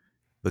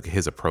look at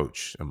his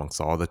approach amongst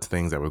all the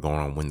things that were going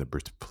on when the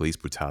police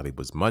brutality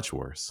was much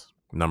worse.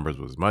 Numbers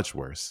was much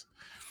worse.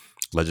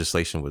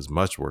 Legislation was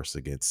much worse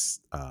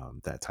against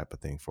that type of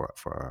thing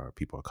for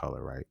people of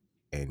color, right?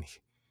 And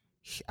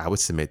I would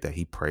submit that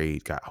he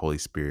prayed, got Holy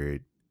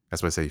Spirit.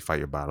 That's why I say fight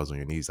your battles on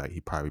your knees. Like,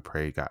 he probably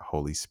prayed, got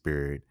Holy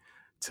Spirit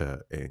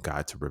and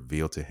God to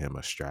reveal to him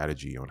a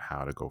strategy on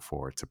how to go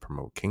forward to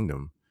promote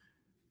kingdom,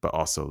 but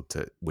also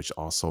which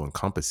also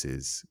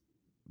encompasses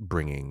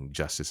bringing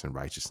justice and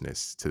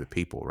righteousness to the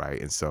people,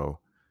 right? And so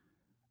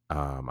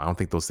I don't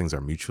think those things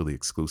are mutually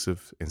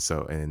exclusive, and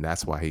so and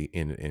that's why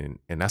and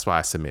that's why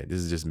I submit. This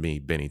is just me,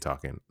 Benny,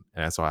 talking,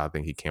 and that's why I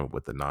think he came up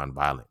with the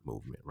nonviolent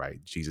movement.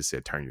 Right? Jesus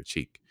said, "Turn your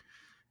cheek,"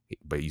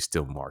 but you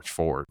still march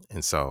forward.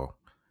 And so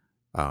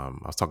I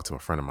was talking to a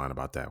friend of mine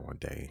about that one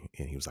day,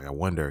 and he was like, "I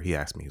wonder." He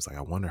asked me, he was like,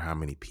 "I wonder how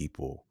many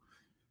people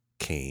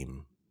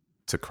came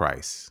to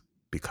Christ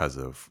because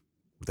of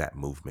that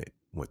movement,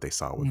 what they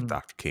saw with Mm.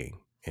 Dr.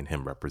 King and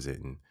him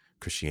representing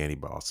Christianity,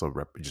 but also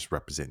just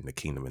representing the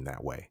kingdom in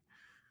that way."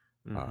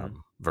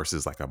 mhm.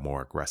 Versus like a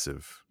more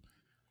aggressive,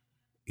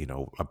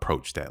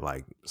 approach that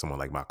like someone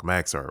like Malcolm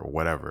X or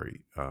whatever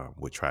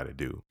would try to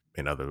do,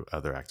 and other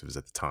activists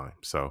at the time.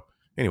 So,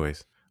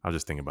 anyways, I was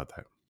just thinking about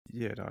that.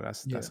 Yeah, no,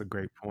 that's Yeah. that's a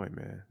great point,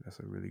 man. That's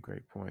a really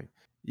great point.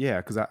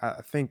 Yeah, because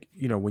I think,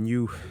 when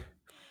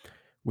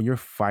you're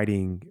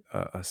fighting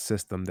a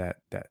system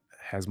that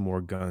has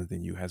more guns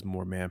than you, has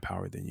more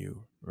manpower than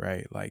you,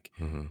 right? Like,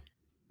 Hmm.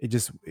 it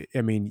just,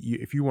 I mean,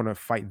 if you want to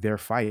fight their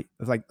fight,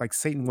 it's like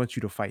Satan wants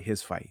you to fight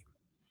his fight.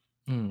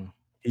 Mm.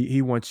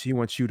 He wants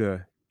you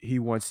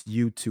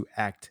to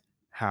act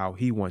how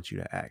he wants you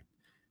to act,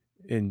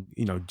 and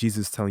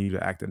Jesus telling you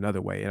to act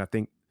another way. And I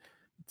think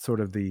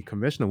sort of the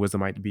conventional wisdom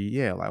might be,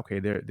 yeah, like, okay,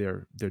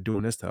 they're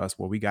doing this to us.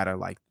 Well, we gotta,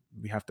 like,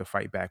 we have to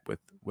fight back with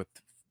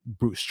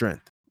brute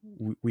strength.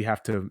 We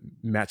have to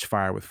match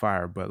fire with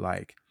fire, but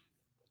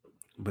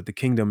the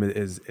kingdom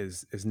is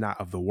not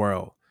of the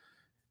world.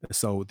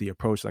 So the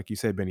approach, like you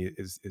said, Benny,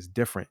 is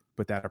different.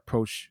 But that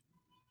approach,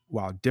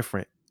 while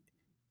different,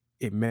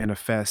 it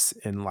manifests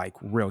in like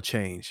real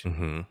change.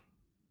 Mm-hmm. You know what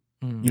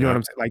Mm. Yep.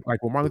 I'm saying?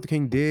 Like what Martin Luther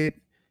King did,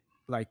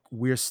 like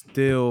we are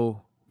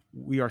still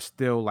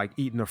like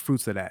eating the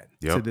fruits of that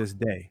to Yep. this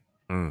day.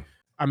 Mm.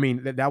 I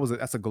mean,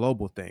 that's a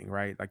global thing,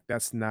 right? Like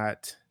that's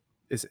not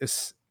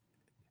it's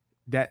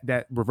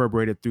that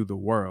reverberated through the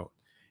world.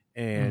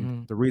 And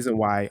Mhm. the reason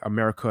why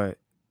America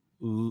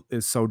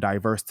is so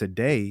diverse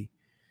today,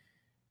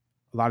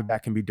 a lot of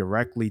that can be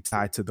directly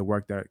tied to the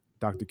work that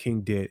Dr.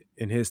 King did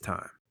in his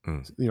time.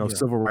 Mm. You know, Yeah.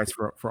 civil rights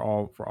for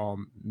all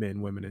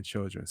men, women, and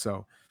children.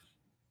 So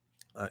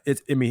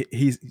it's I mean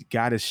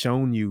God has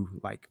shown you,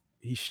 like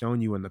he's shown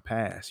you in the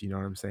past. You know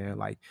what I'm saying?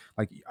 Like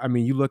I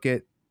mean, you look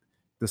at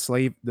the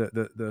slave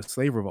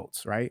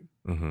revolts, right?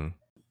 Mm-hmm.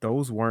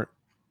 Those weren't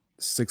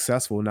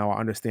successful. Now I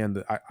understand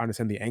the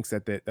angst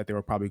that they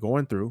were probably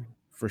going through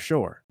for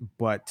sure,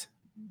 but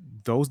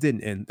those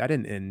didn't end. That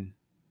didn't end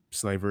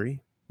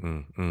slavery.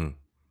 Mm-hmm.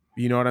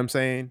 You know what I'm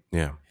saying?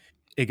 Yeah.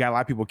 It got a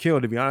lot of people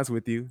killed, to be honest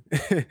with you.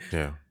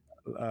 Yeah.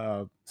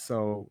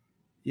 So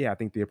yeah, I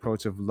think the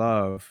approach of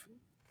love,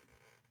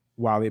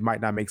 while it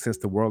might not make sense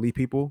to worldly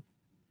people,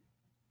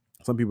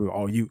 some people,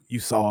 oh, you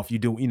soft, you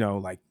do,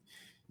 like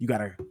you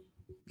gotta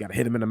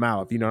hit him in the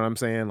mouth. You know what I'm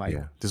saying? Like,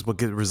 Yeah. This will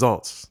get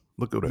results.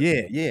 Look at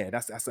it. yeah,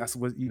 that's what that's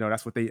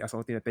the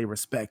only thing that they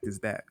respect is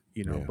that,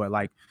 Yeah. but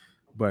like,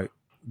 but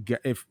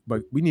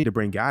but we need to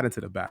bring God into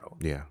the battle.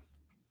 Yeah.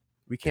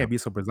 We can't Yep. be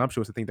so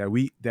presumptuous to think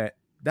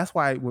that's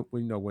why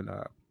when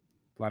a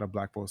lot of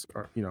black folks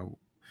are,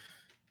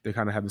 they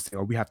kind of have to say,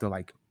 oh, we have to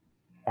like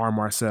arm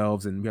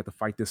ourselves and we have to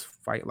fight this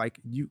fight. Like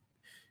you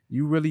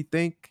really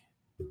think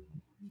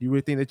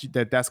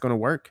that's going to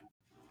work?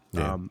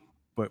 Yeah.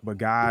 But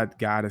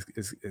God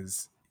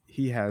is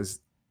he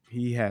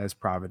has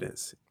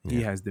providence. He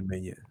Yeah. has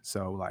dominion.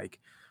 So like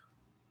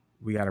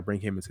we got to bring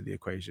him into the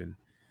equation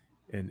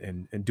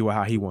and do it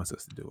how he wants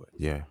us to do it.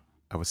 Yeah.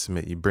 I would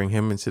submit you bring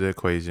him into the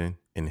equation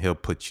and he'll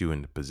put you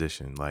in the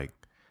position. Like,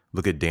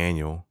 look at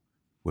Daniel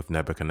with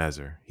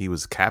Nebuchadnezzar. He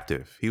was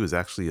captive. He was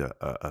actually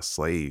a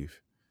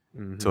slave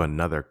to Hmm.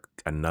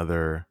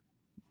 another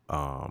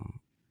um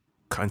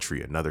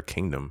country, another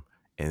kingdom.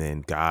 And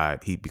then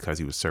God, because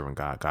he was serving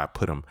God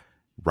put him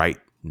right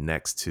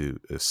next to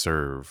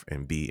serve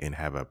and be and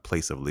have a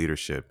place of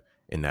leadership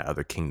in that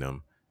other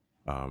kingdom,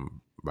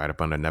 right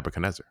up under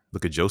Nebuchadnezzar.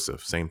 Look at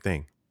Joseph, same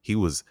thing. He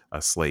was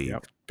a slave,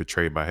 Yep.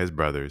 betrayed by his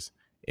brothers,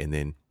 and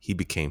then he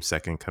became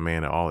second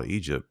command of all of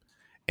Egypt.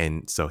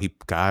 And so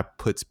God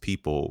puts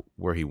people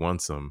where he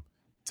wants them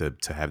to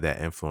have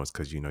that influence,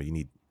 because you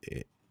need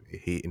it.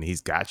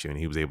 He's got you, and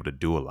he was able to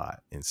do a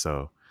lot. And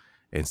so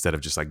instead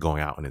of just like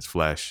going out in his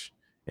flesh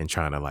and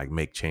trying to like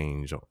make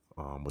change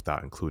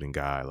without including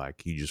God,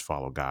 like you just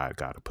follow God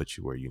will put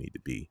you where you need to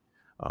be.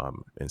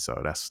 And so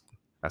that's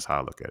how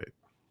I look at it.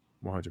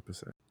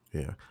 100%.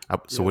 Yeah.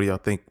 So Yeah. what do y'all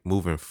think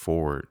moving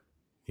forward?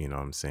 You know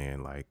what I'm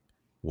saying? Like,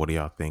 what do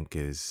y'all think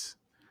is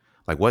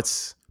like,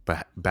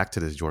 but back to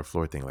this George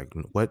Floyd thing, like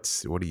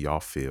what do y'all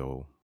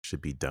feel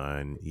should be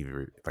done,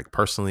 either like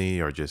personally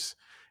or just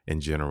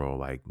in general,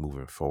 like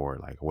moving forward?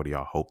 Like, what do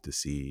y'all hope to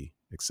see,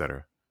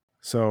 etc.?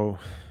 So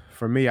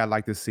for me, I'd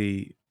like to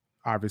see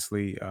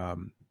obviously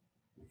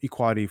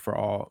equality for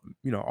all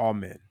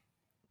men.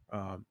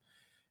 Um,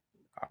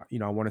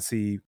 I want to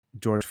see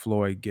George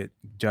Floyd get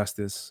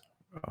justice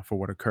for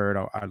what occurred.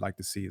 I'd like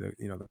to see the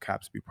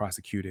cops be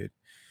prosecuted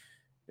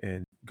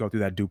and go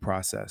through that due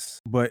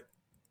process. But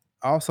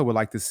I also would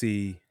like to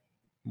see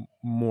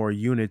more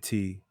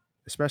unity,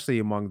 especially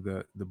among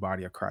the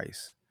body of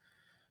Christ.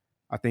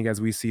 I think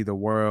as we see the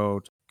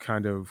world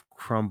kind of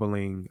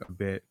crumbling a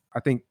bit, I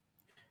think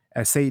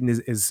as Satan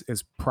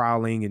is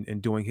prowling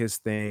and doing his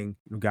thing,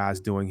 God's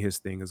doing his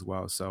thing as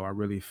well. So I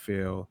really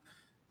feel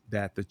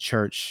that the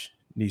church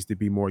needs to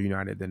be more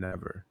united than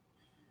ever,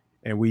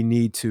 and we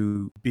need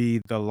to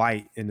be the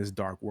light in this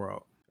dark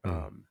world.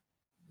 Mm,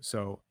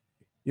 So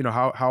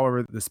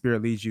however the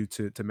spirit leads you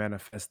to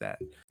manifest that,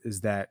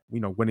 is that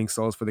winning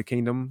souls for the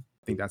kingdom.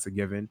 I think that's a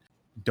given.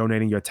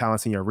 Donating your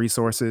talents and your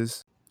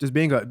resources, just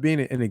being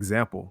an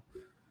example,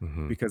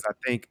 mm-hmm, because I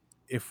think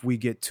if we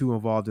get too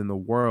involved in the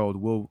world,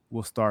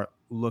 we'll start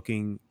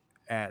looking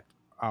at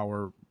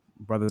our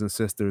brothers and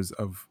sisters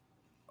of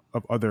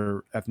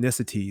other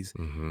ethnicities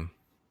mm-hmm,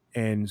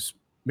 and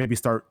maybe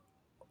start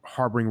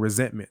harboring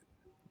resentment,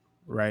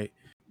 right?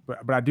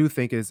 But I do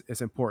think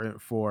it's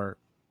important for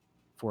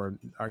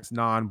us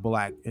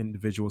non-black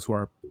individuals who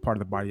are part of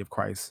the body of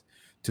Christ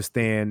to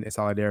stand in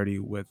solidarity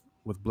with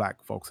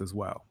black folks as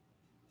well.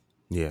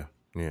 yeah,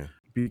 yeah,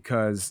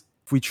 Because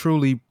if we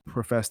truly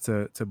profess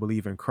to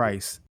believe in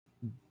Christ,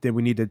 then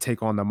we need to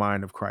take on the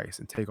mind of Christ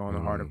and take on the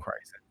heart of mm,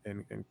 Christ.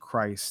 And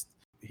Christ,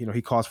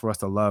 he calls for us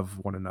to love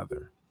one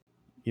another.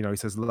 He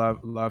says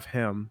love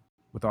him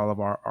with all of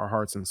our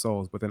hearts and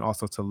souls, but then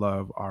also to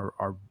love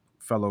our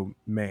fellow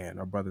man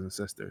or brothers and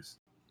sisters.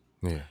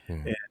 Yeah.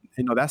 Yeah.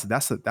 And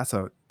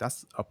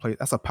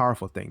that's a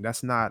powerful thing.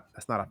 That's not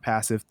a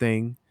passive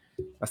thing.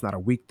 That's not a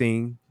weak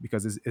thing,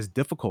 because it's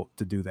difficult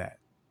to do that.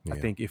 I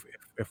Yeah. think if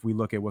we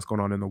look at what's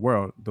going on in the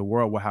world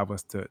will have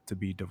us to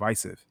be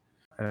divisive.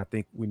 And I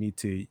think we need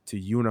to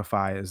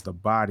unify as the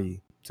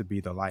body to be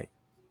the light.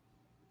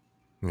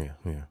 Yeah.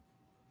 Yeah.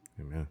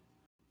 Amen.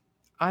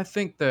 I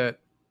think that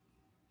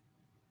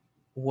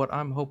what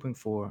I'm hoping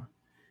for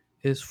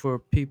is for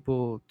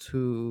people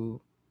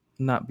to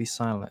not be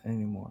silent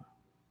anymore,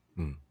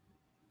 Mm.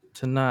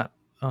 to not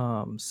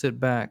sit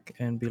back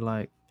and be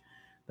like,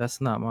 that's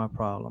not my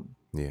problem.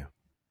 Yeah.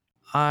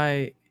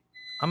 I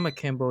I'm a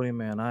Cambodian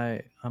man.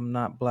 I'm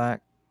not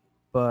black,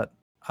 but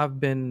I've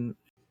been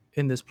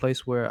in this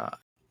place where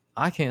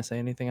I can't say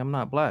anything. I'm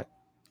not black.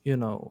 It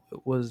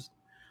was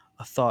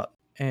a thought,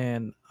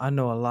 and I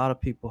know a lot of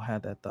people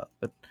had that thought.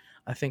 But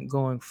I think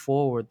going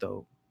forward,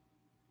 though,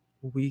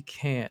 we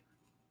can't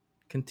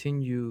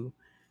continue.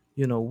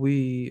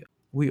 We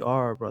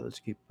are a brother's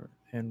keeper,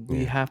 and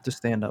we Yeah. have to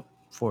stand up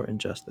for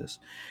injustice.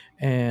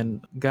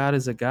 And God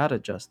is a God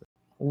of justice.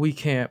 We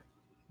can't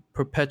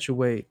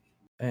perpetuate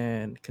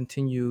and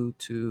continue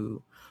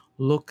to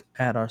look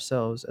at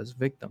ourselves as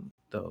victims,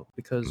 though,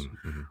 because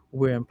Mm-hmm.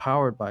 we're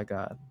empowered by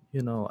God.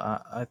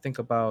 I think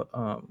about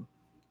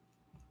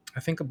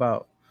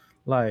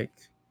like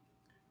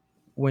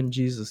when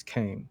Jesus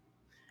came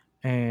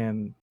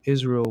and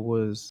Israel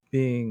was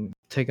being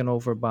taken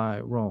over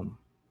by Rome,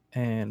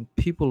 and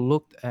people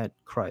looked at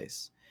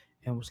Christ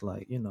and was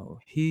like,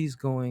 he's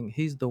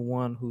the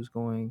one who's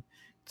going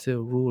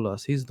to rule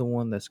us. He's the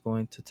one that's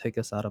going to take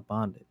us out of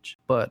bondage.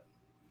 But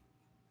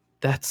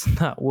that's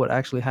not what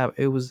actually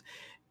happened.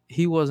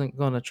 He wasn't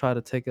going to try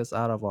to take us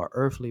out of our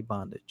earthly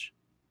bondage.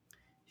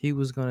 He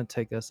was going to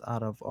take us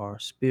out of our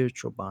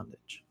spiritual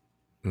bondage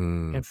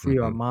and free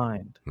our Mm-hmm.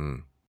 mind.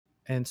 Mm.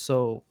 And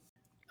so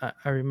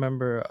I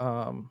remember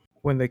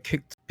when they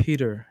kicked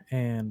Peter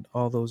and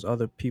all those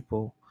other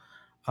people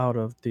out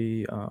of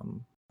the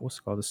what's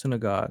it called, the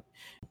synagogue,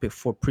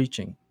 before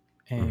preaching,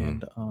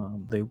 Mm-hmm.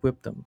 and they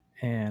whipped them,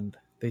 and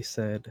they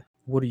said,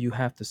 "What do you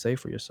have to say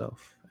for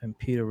yourself?" And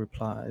Peter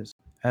replies,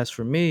 "As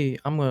for me,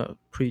 I'm gonna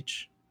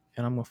preach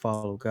and I'm gonna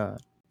follow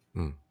God.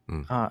 Mm.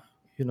 Mm. uh,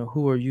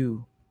 who are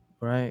you?"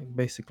 Right,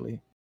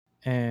 basically.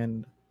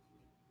 And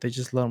they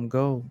just let him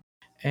go.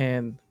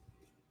 And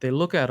they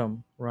look at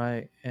him,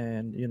 right?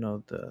 And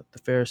the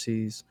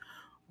Pharisees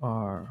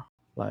are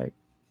like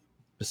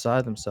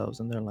beside themselves,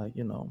 and they're like,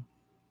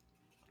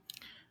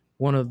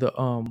 one of the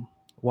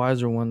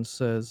wiser ones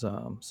says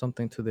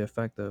something to the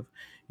effect of,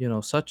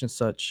 such and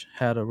such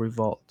had a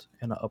revolt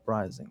and an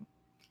uprising,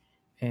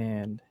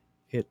 and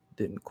it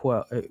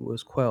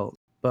was quelled.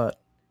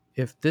 But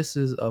if this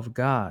is of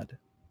God,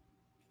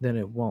 then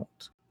it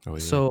won't. Oh yeah.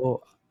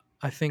 So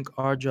I think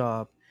our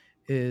job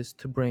is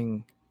to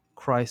bring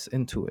Christ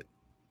into it.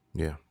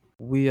 Yeah.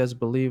 We as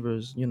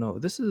believers,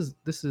 this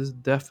is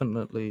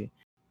definitely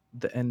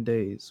the end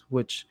days,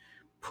 which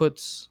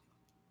puts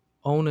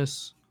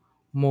onus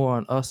more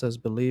on us as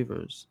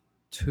believers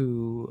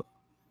to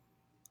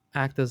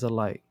act as a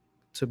light,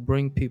 to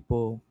bring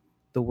people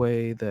the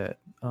way that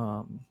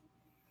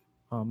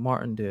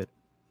Martin did,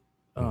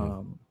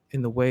 Mm-hmm.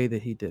 in the way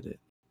that he did it.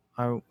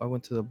 I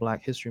went to the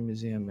Black History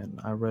Museum and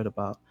I read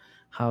about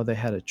how they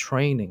had a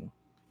training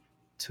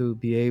to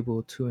be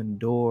able to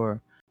endure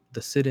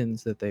the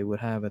sit-ins that they would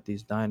have at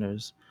these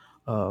diners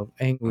of Mm.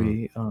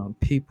 angry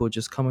people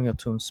just coming up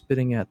to them,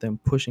 spitting at them,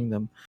 pushing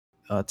them,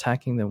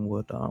 attacking them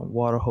with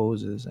water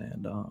hoses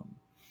and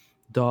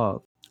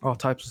dog, all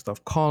types of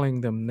stuff,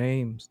 calling them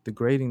names,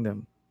 degrading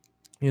them.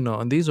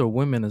 And these are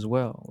women as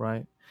well,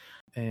 right?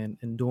 And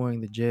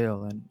enduring the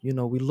jail. And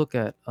we look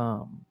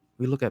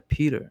at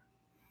Peter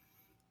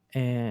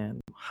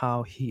and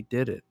how he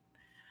did it.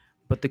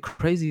 But the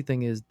crazy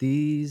thing is,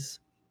 these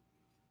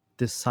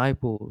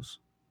disciples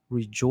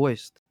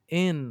rejoiced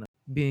in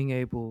being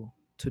able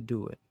to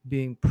do it,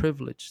 being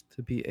privileged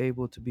to be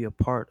able to be a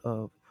part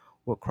of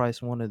what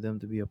Christ wanted them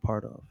to be a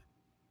part of.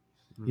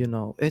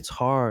 Mm. It's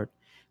hard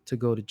to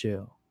go to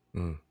jail,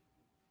 Mm.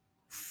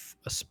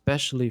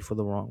 especially for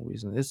the wrong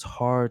reason. It's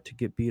hard to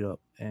get beat up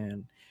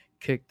and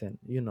kicked and,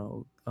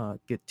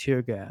 get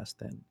tear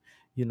gassed and,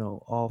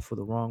 all for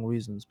the wrong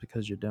reasons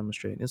because you're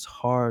demonstrating. It's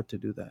hard to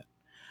do that.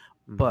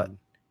 But Mhm.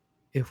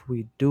 if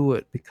we do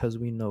it because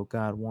we know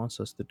God wants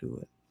us to do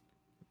it,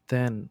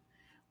 then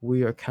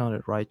we are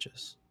counted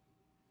righteous,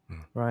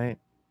 Mm. right?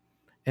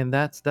 And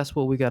that's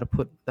what we got to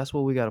put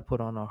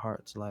on our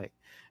hearts. Like,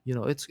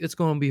 it's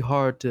going to be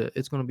hard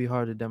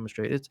to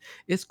demonstrate.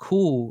 It's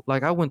cool.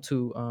 Like, I went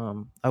to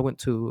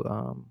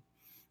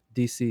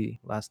DC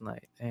last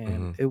night,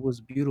 and Mm-hmm. it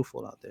was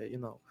beautiful out there.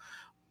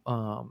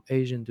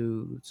 Asian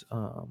dudes,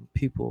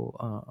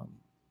 people,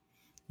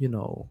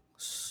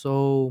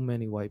 so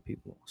many white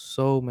people,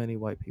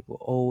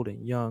 old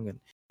and young, and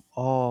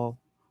all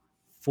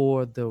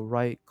for the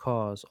right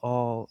cause,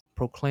 all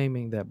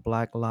proclaiming that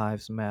Black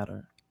Lives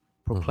Matter,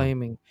 Mm-hmm.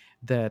 proclaiming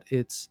that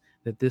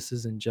this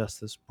is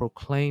injustice,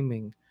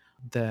 proclaiming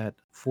that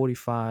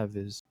 45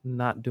 is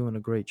not doing a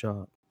great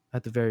job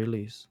at the very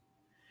least.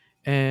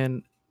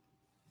 And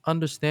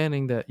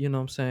understanding that, you know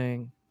what I'm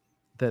saying,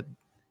 that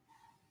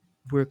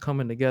we're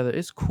coming together.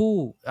 It's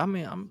cool. I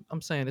mean,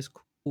 I'm saying it's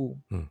cool.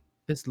 Mm.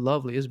 It's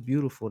lovely. It's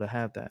beautiful to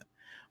have that.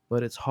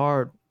 But it's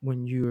hard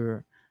when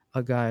you're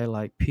a guy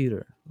like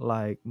Peter,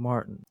 like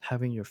Martin,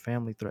 having your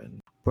family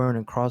threatened,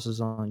 burning crosses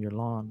on your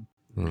lawn.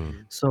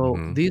 Mm. So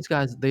Mm-hmm. these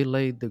guys, they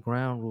laid the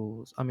ground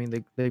rules. I mean,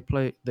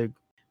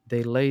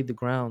 they laid the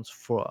grounds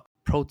for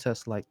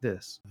protests like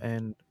this,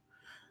 and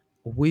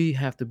we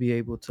have to be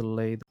able to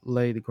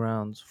lay the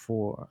grounds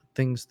for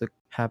things that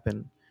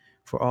happen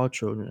for our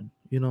children.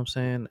 You know what I'm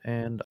saying?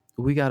 And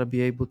we got to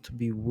be able to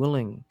be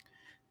willing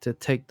to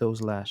take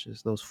those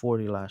lashes, those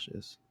 40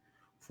 lashes,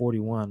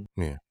 41.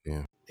 Yeah.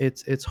 Yeah.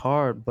 It's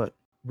hard, but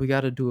we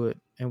got to do it,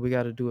 and we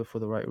got to do it for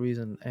the right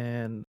reason.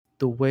 And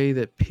the way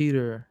that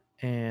Peter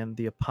and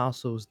the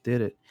apostles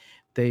did it,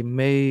 they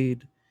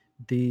made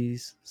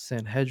these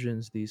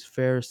Sanhedrins, these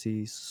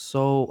Pharisees,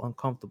 so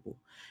uncomfortable,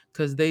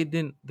 because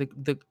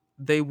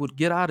they would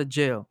get out of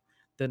jail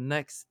the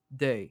next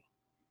day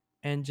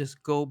and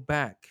just go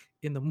back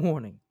in the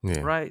morning,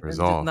 Yeah. right? And just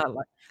Resolve. not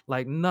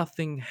like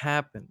nothing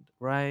happened,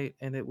 right?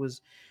 And it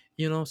was,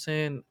 you know what I'm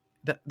saying?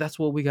 That's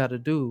what we got to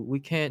do. We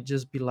can't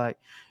just be like,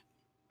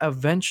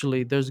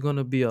 eventually there's going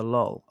to be a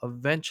lull.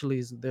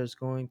 Eventually there's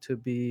going to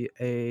be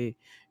a,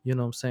 you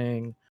know what I'm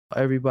saying,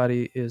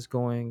 everybody is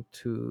going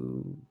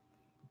to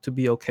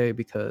be okay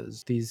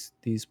because these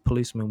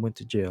policemen went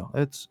to jail.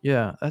 It's,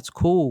 yeah, that's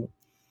cool,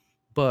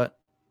 but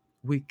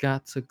we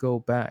got to go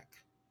back.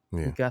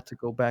 We Yeah. got to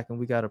go back and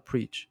we got to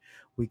preach.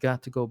 We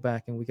got to go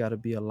back and we got to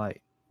be a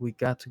light. We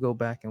got to go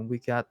back and we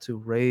got to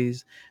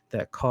raise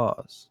that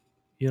cause.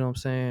 You know what I'm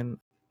saying?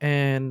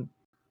 And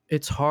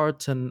it's hard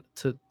to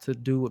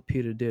do what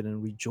Peter did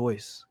and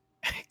rejoice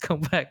and come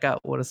back out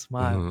with a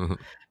smile. Mm-hmm.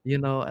 You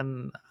know,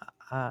 and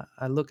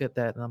I look at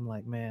that and I'm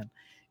like, man,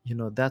 you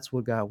know, that's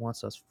what God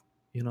wants us.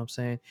 You know what I'm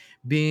saying?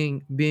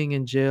 Being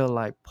in jail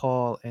like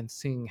Paul and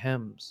singing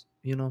hymns,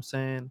 you know what I'm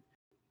saying?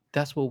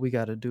 That's what we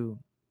got to do,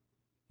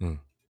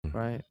 Mm-hmm.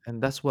 right?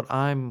 And that's what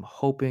I'm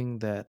hoping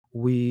that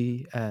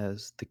we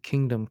as the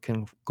kingdom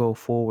can go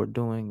forward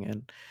doing.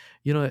 And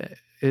you know,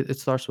 it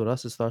starts with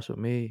us, it starts with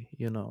me,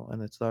 you know,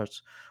 and it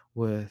starts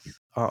with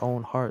our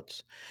own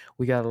hearts.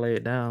 We got to lay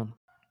it down.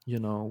 You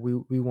know,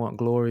 we want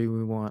glory,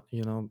 we want,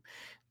 you know,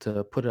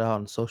 to put it out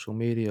on social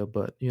media,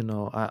 but you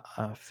know,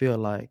 I feel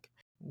like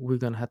we're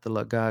gonna have to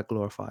let God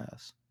glorify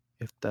us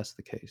if that's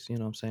the case. You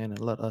know what I'm saying? And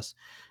let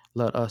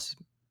us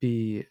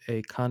be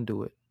a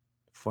conduit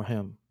for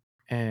him,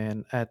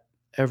 and at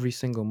every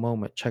single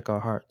moment check our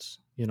hearts.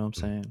 You know what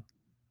I'm saying?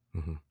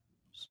 Mm-hmm.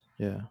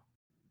 Yeah.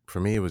 For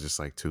me, it was just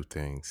like two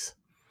things.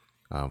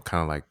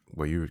 Kind of like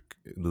what you were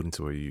alluding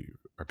to, where you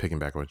are picking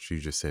back on what you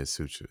just said,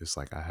 Sucha. It's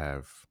like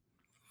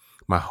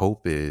my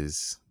hope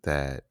is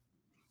that,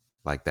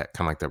 like that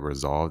kind of like that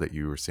resolve that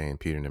you were saying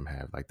Peter and them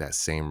have, like that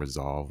same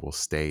resolve will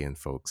stay in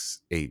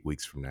folks 8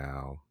 weeks from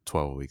now,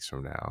 12 weeks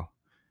from now,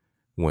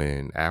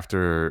 when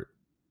after,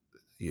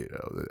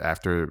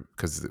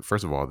 because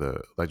first of all,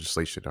 the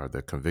legislation or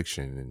the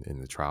conviction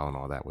and the trial and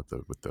all that with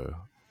the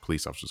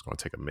police officers is going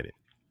to take a minute.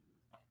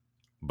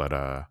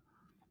 But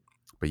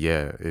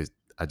yeah,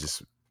 I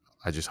just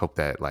I just hope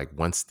that, like,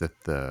 once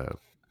the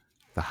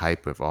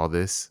hype of all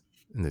this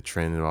and the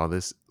trend and all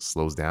this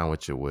slows down,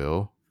 which it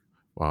will,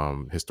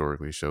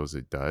 historically shows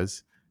it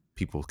does,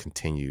 people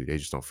continue. They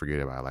just don't forget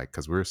about it, like,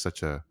 because we're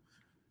such a,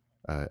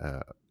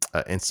 a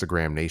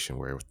Instagram nation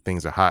where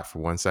things are hot for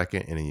 1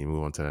 second and then you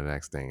move on to the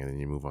next thing and then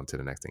you move on to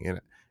the next thing.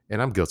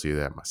 And I'm guilty of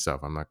that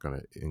myself. I'm not going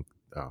to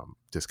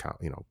discount,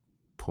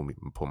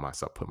 put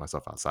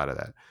myself outside of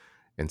that.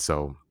 And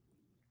so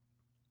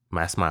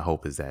that's my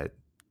hope, is that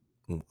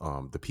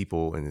the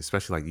people, and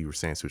especially like you were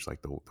saying, Switch,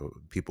 like the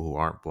people who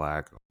aren't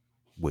Black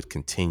would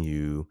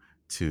continue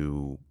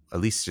to at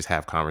least just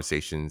have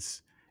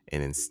conversations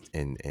and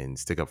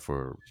stick up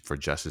for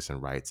justice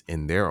and rights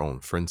in their own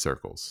friend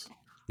circles,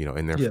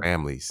 in their Yeah.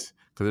 families,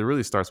 because it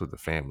really starts with the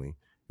family.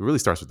 It really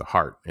starts with the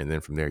heart, and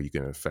then from there you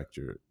can affect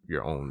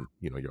your own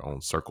your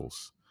own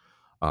circles.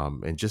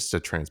 And just a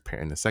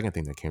transparent. And the second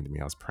thing that came to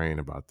me, I was praying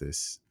about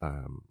this,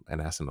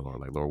 and asking the Lord,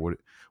 like, Lord,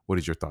 what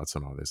is your thoughts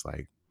on all this?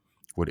 Like,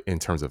 what, in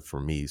terms of, for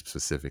me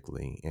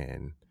specifically.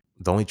 And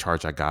the only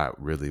charge I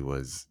got really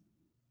was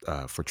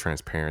for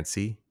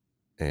transparency.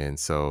 And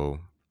so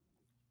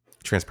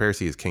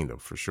transparency is kingdom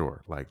for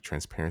sure. Like,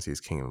 transparency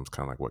is kingdom is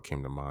kind of like what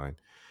came to mind.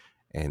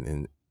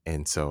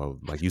 And so,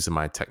 like, using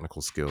my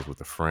technical skills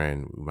with a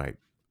friend, we might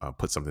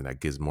put something that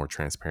gives more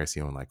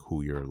transparency on, like,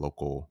 who your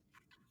local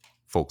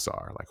folks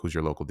are, like, who's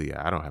your local DA.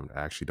 I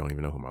actually don't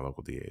even know who my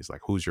local DA is.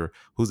 Like, who's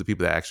the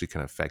people that actually can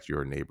affect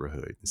your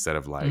neighborhood, instead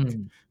of like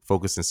Mm.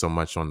 focusing so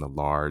much on the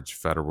large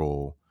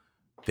federal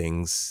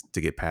things to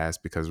get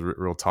passed. Because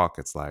real talk,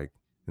 it's like,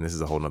 and this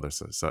is a whole nother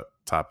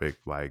topic,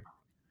 like,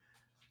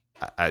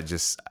 I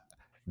just,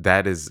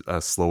 that is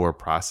a slower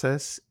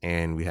process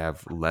and we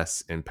have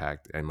less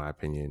impact, in my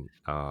opinion,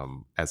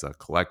 as a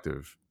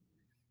collective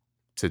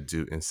to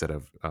do, instead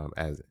of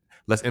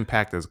less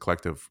impact as a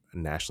collective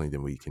nationally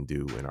than we can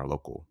do in our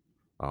local,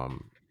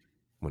 um,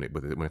 when it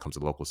comes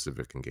to local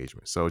civic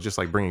engagement. So just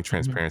like bringing Mhm.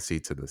 transparency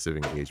to the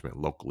civic engagement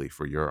locally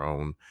for your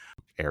own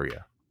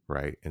area,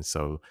 right? And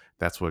so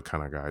that's what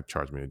kind of God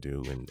charged me to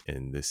do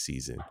in this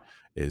season,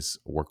 is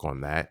work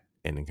on that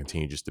and then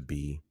continue just to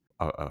be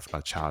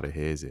a child of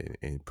His,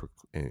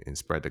 and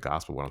spread the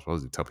gospel. What I'm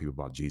supposed to do, tell people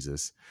about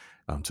Jesus,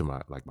 to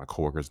my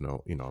coworkers,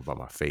 know about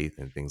my faith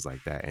and things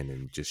like that, and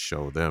then just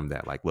show them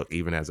that, like, look,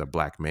 even as a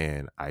Black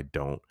man, I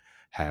don't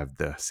have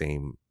the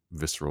same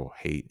visceral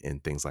hate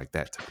and things like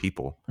that to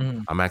people.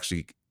 Mm. I'm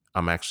actually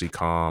I'm actually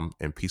calm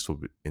and peaceful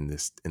in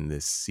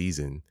this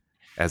season,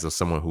 as of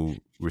someone who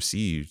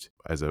received,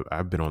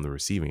 I've been on the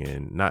receiving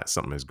end, not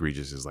something as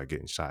egregious as like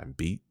getting shot and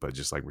beat, but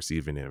just like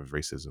receiving it of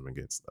racism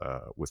against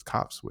with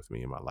cops with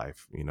me in my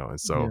life, and Yeah.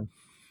 so,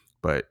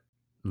 but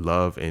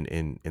love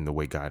and the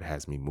way God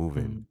has me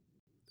moving,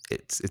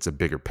 Mm. it's a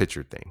bigger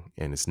picture thing,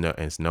 and it's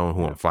knowing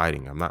who Yeah. I'm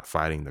fighting. I'm not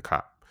fighting the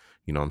cop.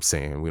 You know what I'm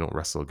saying? We don't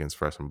wrestle against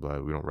flesh and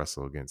blood. We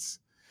wrestle against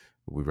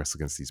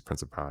these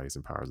principalities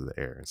and powers of the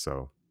air. And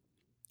so,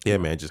 yeah, Yeah.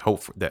 man, just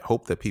hope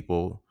that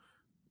people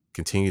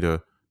continue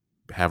to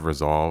have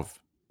resolve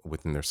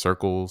within their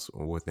circles,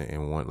 or within,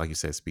 and want, like you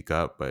said, speak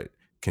up, but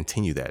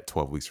continue that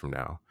 12 weeks from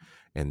now.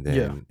 And Yeah.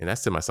 then, and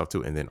that's to myself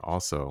too. And then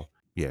also,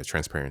 yeah,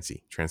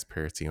 transparency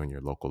on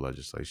your local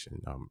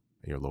legislation,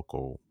 your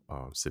local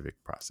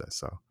civic process.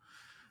 So,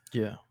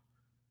 Yeah.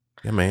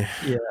 yeah, man.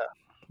 Yeah.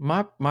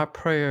 My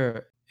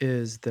prayer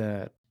is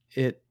that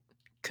it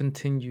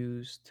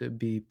continues to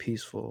be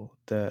peaceful.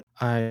 That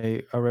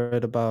I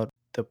read about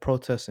the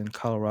protests in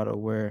Colorado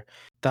where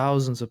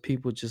thousands of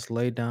people just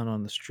lay down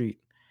on the street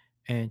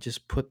and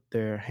just put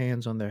their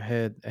hands on their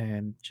head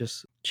and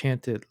just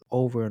chanted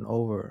over and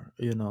over,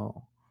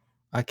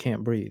 I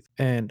can't breathe.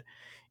 And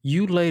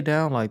you lay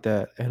down like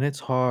that, and it's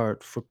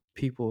hard for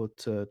people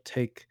to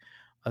take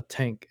a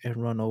tank and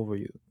run over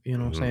you. You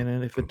know what I'm Hmm. saying?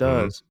 And if it Hmm.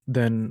 does,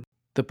 then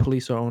the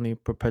police are only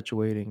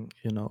perpetuating,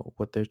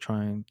 what they're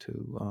trying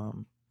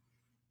to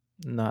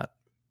not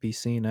be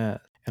seen as.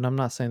 And I'm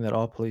not saying that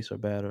all police are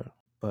bad,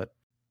 but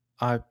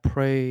I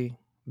pray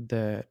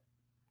that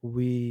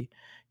we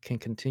can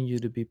continue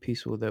to be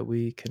peaceful, that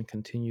we can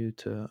continue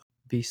to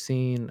be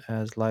seen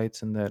as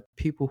lights, and that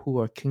people who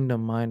are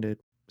kingdom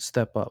minded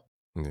step up.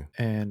 Yeah.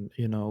 And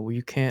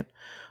you can't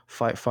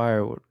fight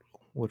fire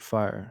with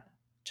fire,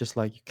 just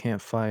like you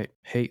can't fight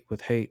hate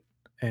with hate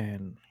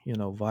and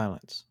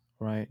violence,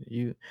 right?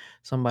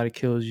 Somebody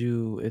kills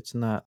you, it's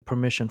not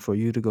permission for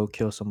you to go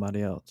kill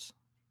somebody else,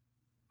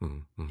 Hmm.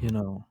 you Hmm.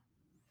 know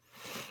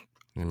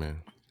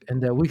Amen.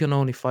 and that we can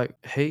only fight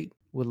hate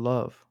with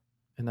love.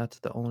 And that's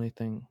the only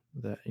thing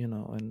that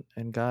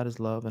and God is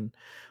love, and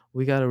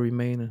we got to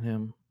remain in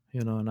Him.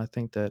 And I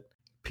think that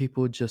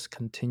people just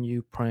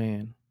continue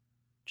praying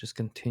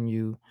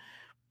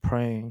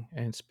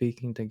and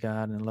speaking to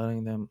God, and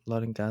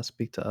letting God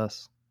speak to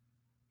us.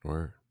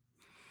 Word.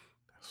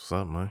 That's what's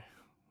up, man.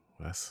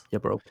 That's Yeah,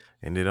 bro.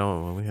 ended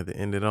on. Well, we had to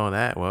end it on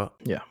that. Well,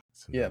 Yeah.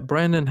 so, Yeah,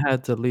 Brandon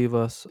had to leave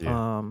us.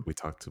 yeah, we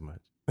talked too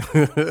much.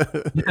 It's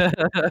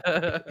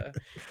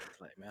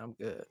like, man, I'm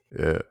good.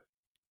 Yeah,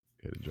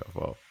 had to drop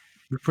off.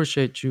 We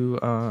appreciate you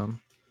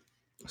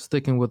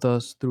sticking with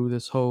us through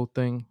this whole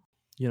thing.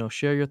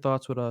 Share your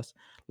thoughts with us.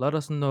 Let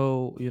us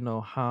know,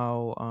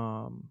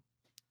 how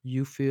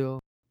you feel,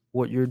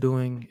 what you're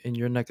doing in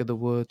your neck of the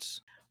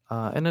woods.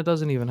 And it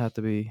doesn't even have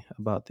to be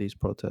about these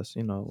protests.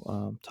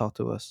 Talk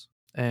to us.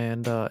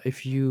 And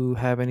if you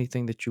have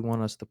anything that you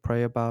want us to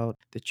pray about,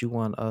 that you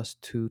want us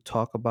to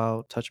talk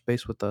about, touch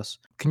base with us.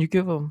 Can you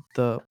give them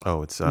the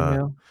Oh, it's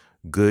email?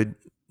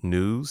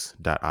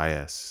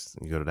 goodnews.is.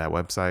 You go to that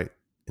website,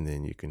 and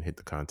then you can hit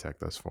the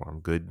contact us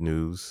form.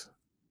 Goodnews.is.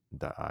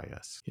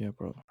 Yeah,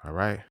 bro. All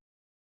right.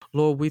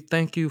 Lord, we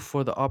thank you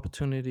for the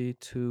opportunity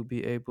to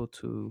be able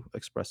to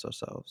express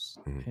ourselves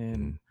Mm-hmm.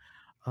 in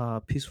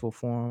peaceful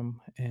form,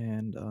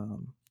 and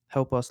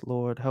help us,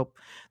 Lord. Help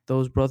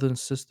those brothers and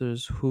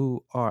sisters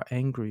who are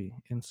angry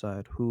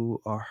inside, who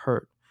are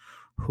hurt,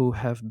 who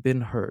have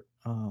been hurt.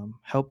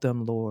 Help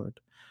them, Lord,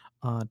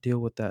 deal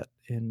with that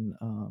and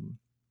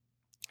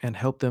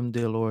help them,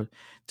 dear Lord,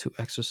 to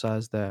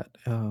exercise that,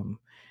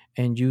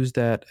 and use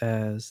that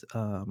as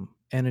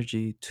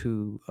energy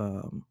to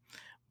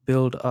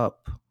build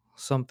up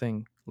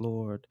something,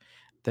 Lord,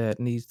 that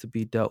needs to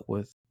be dealt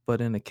with,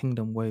 but in a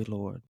kingdom way,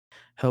 Lord.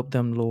 Help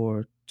them,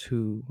 Lord,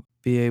 to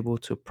be able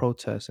to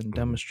protest and Mm-hmm.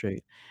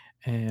 demonstrate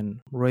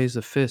and raise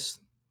a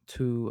fist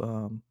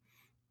to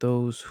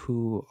those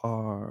who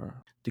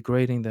are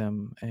degrading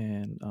them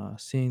and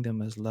seeing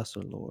them as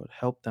lesser, Lord.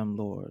 Help them,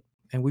 Lord.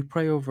 And we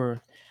pray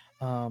over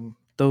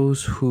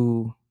those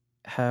who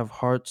have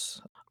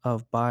hearts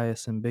of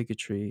bias and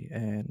bigotry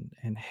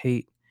and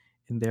hate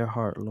in their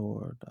heart,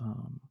 Lord.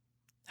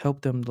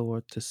 Help them,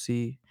 Lord, to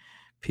see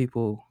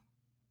people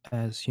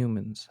as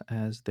humans,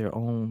 as their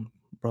own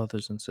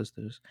brothers and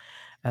sisters,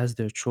 as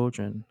their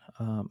children,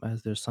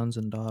 as their sons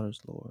and daughters,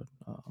 Lord.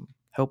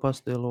 Help us,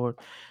 dear Lord,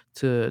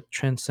 to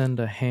transcend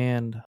a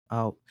hand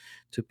out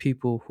to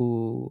people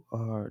who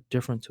are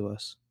different to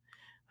us.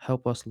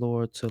 Help us,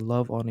 Lord, to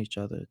love on each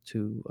other,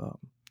 to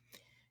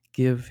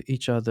give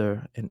each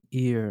other an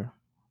ear,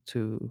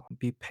 to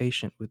be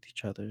patient with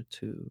each other,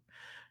 to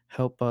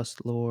help us,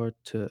 Lord,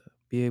 to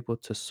be able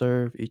to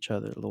serve each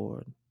other,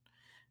 Lord.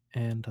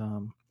 And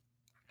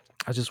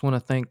I just want to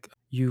thank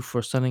you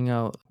for sending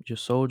out your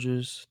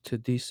soldiers to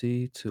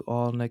DC, to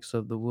all necks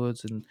of the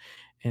woods and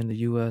in the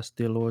U.S.,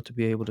 dear Lord, to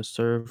be able to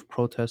serve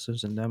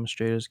protesters and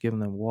demonstrators, giving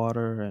them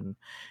water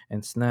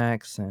and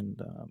snacks and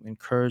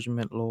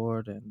encouragement,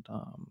 Lord. And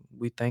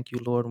we thank you,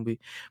 Lord, and we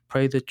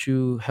pray that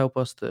you help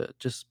us to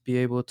just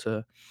be a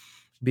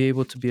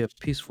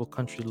peaceful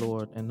country,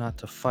 Lord, and not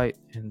to fight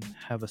and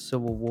have a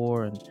civil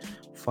war and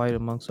fight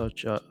amongst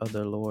each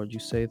other, Lord. You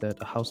say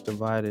that a house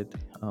divided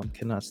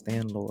cannot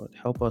stand, Lord.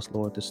 Help us,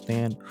 Lord, to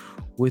stand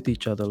with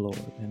each other,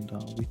 Lord. And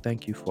we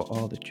thank you for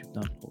all that you've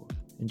done, Lord.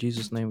 In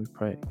Jesus' name we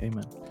pray.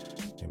 Amen.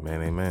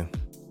 Amen. Amen.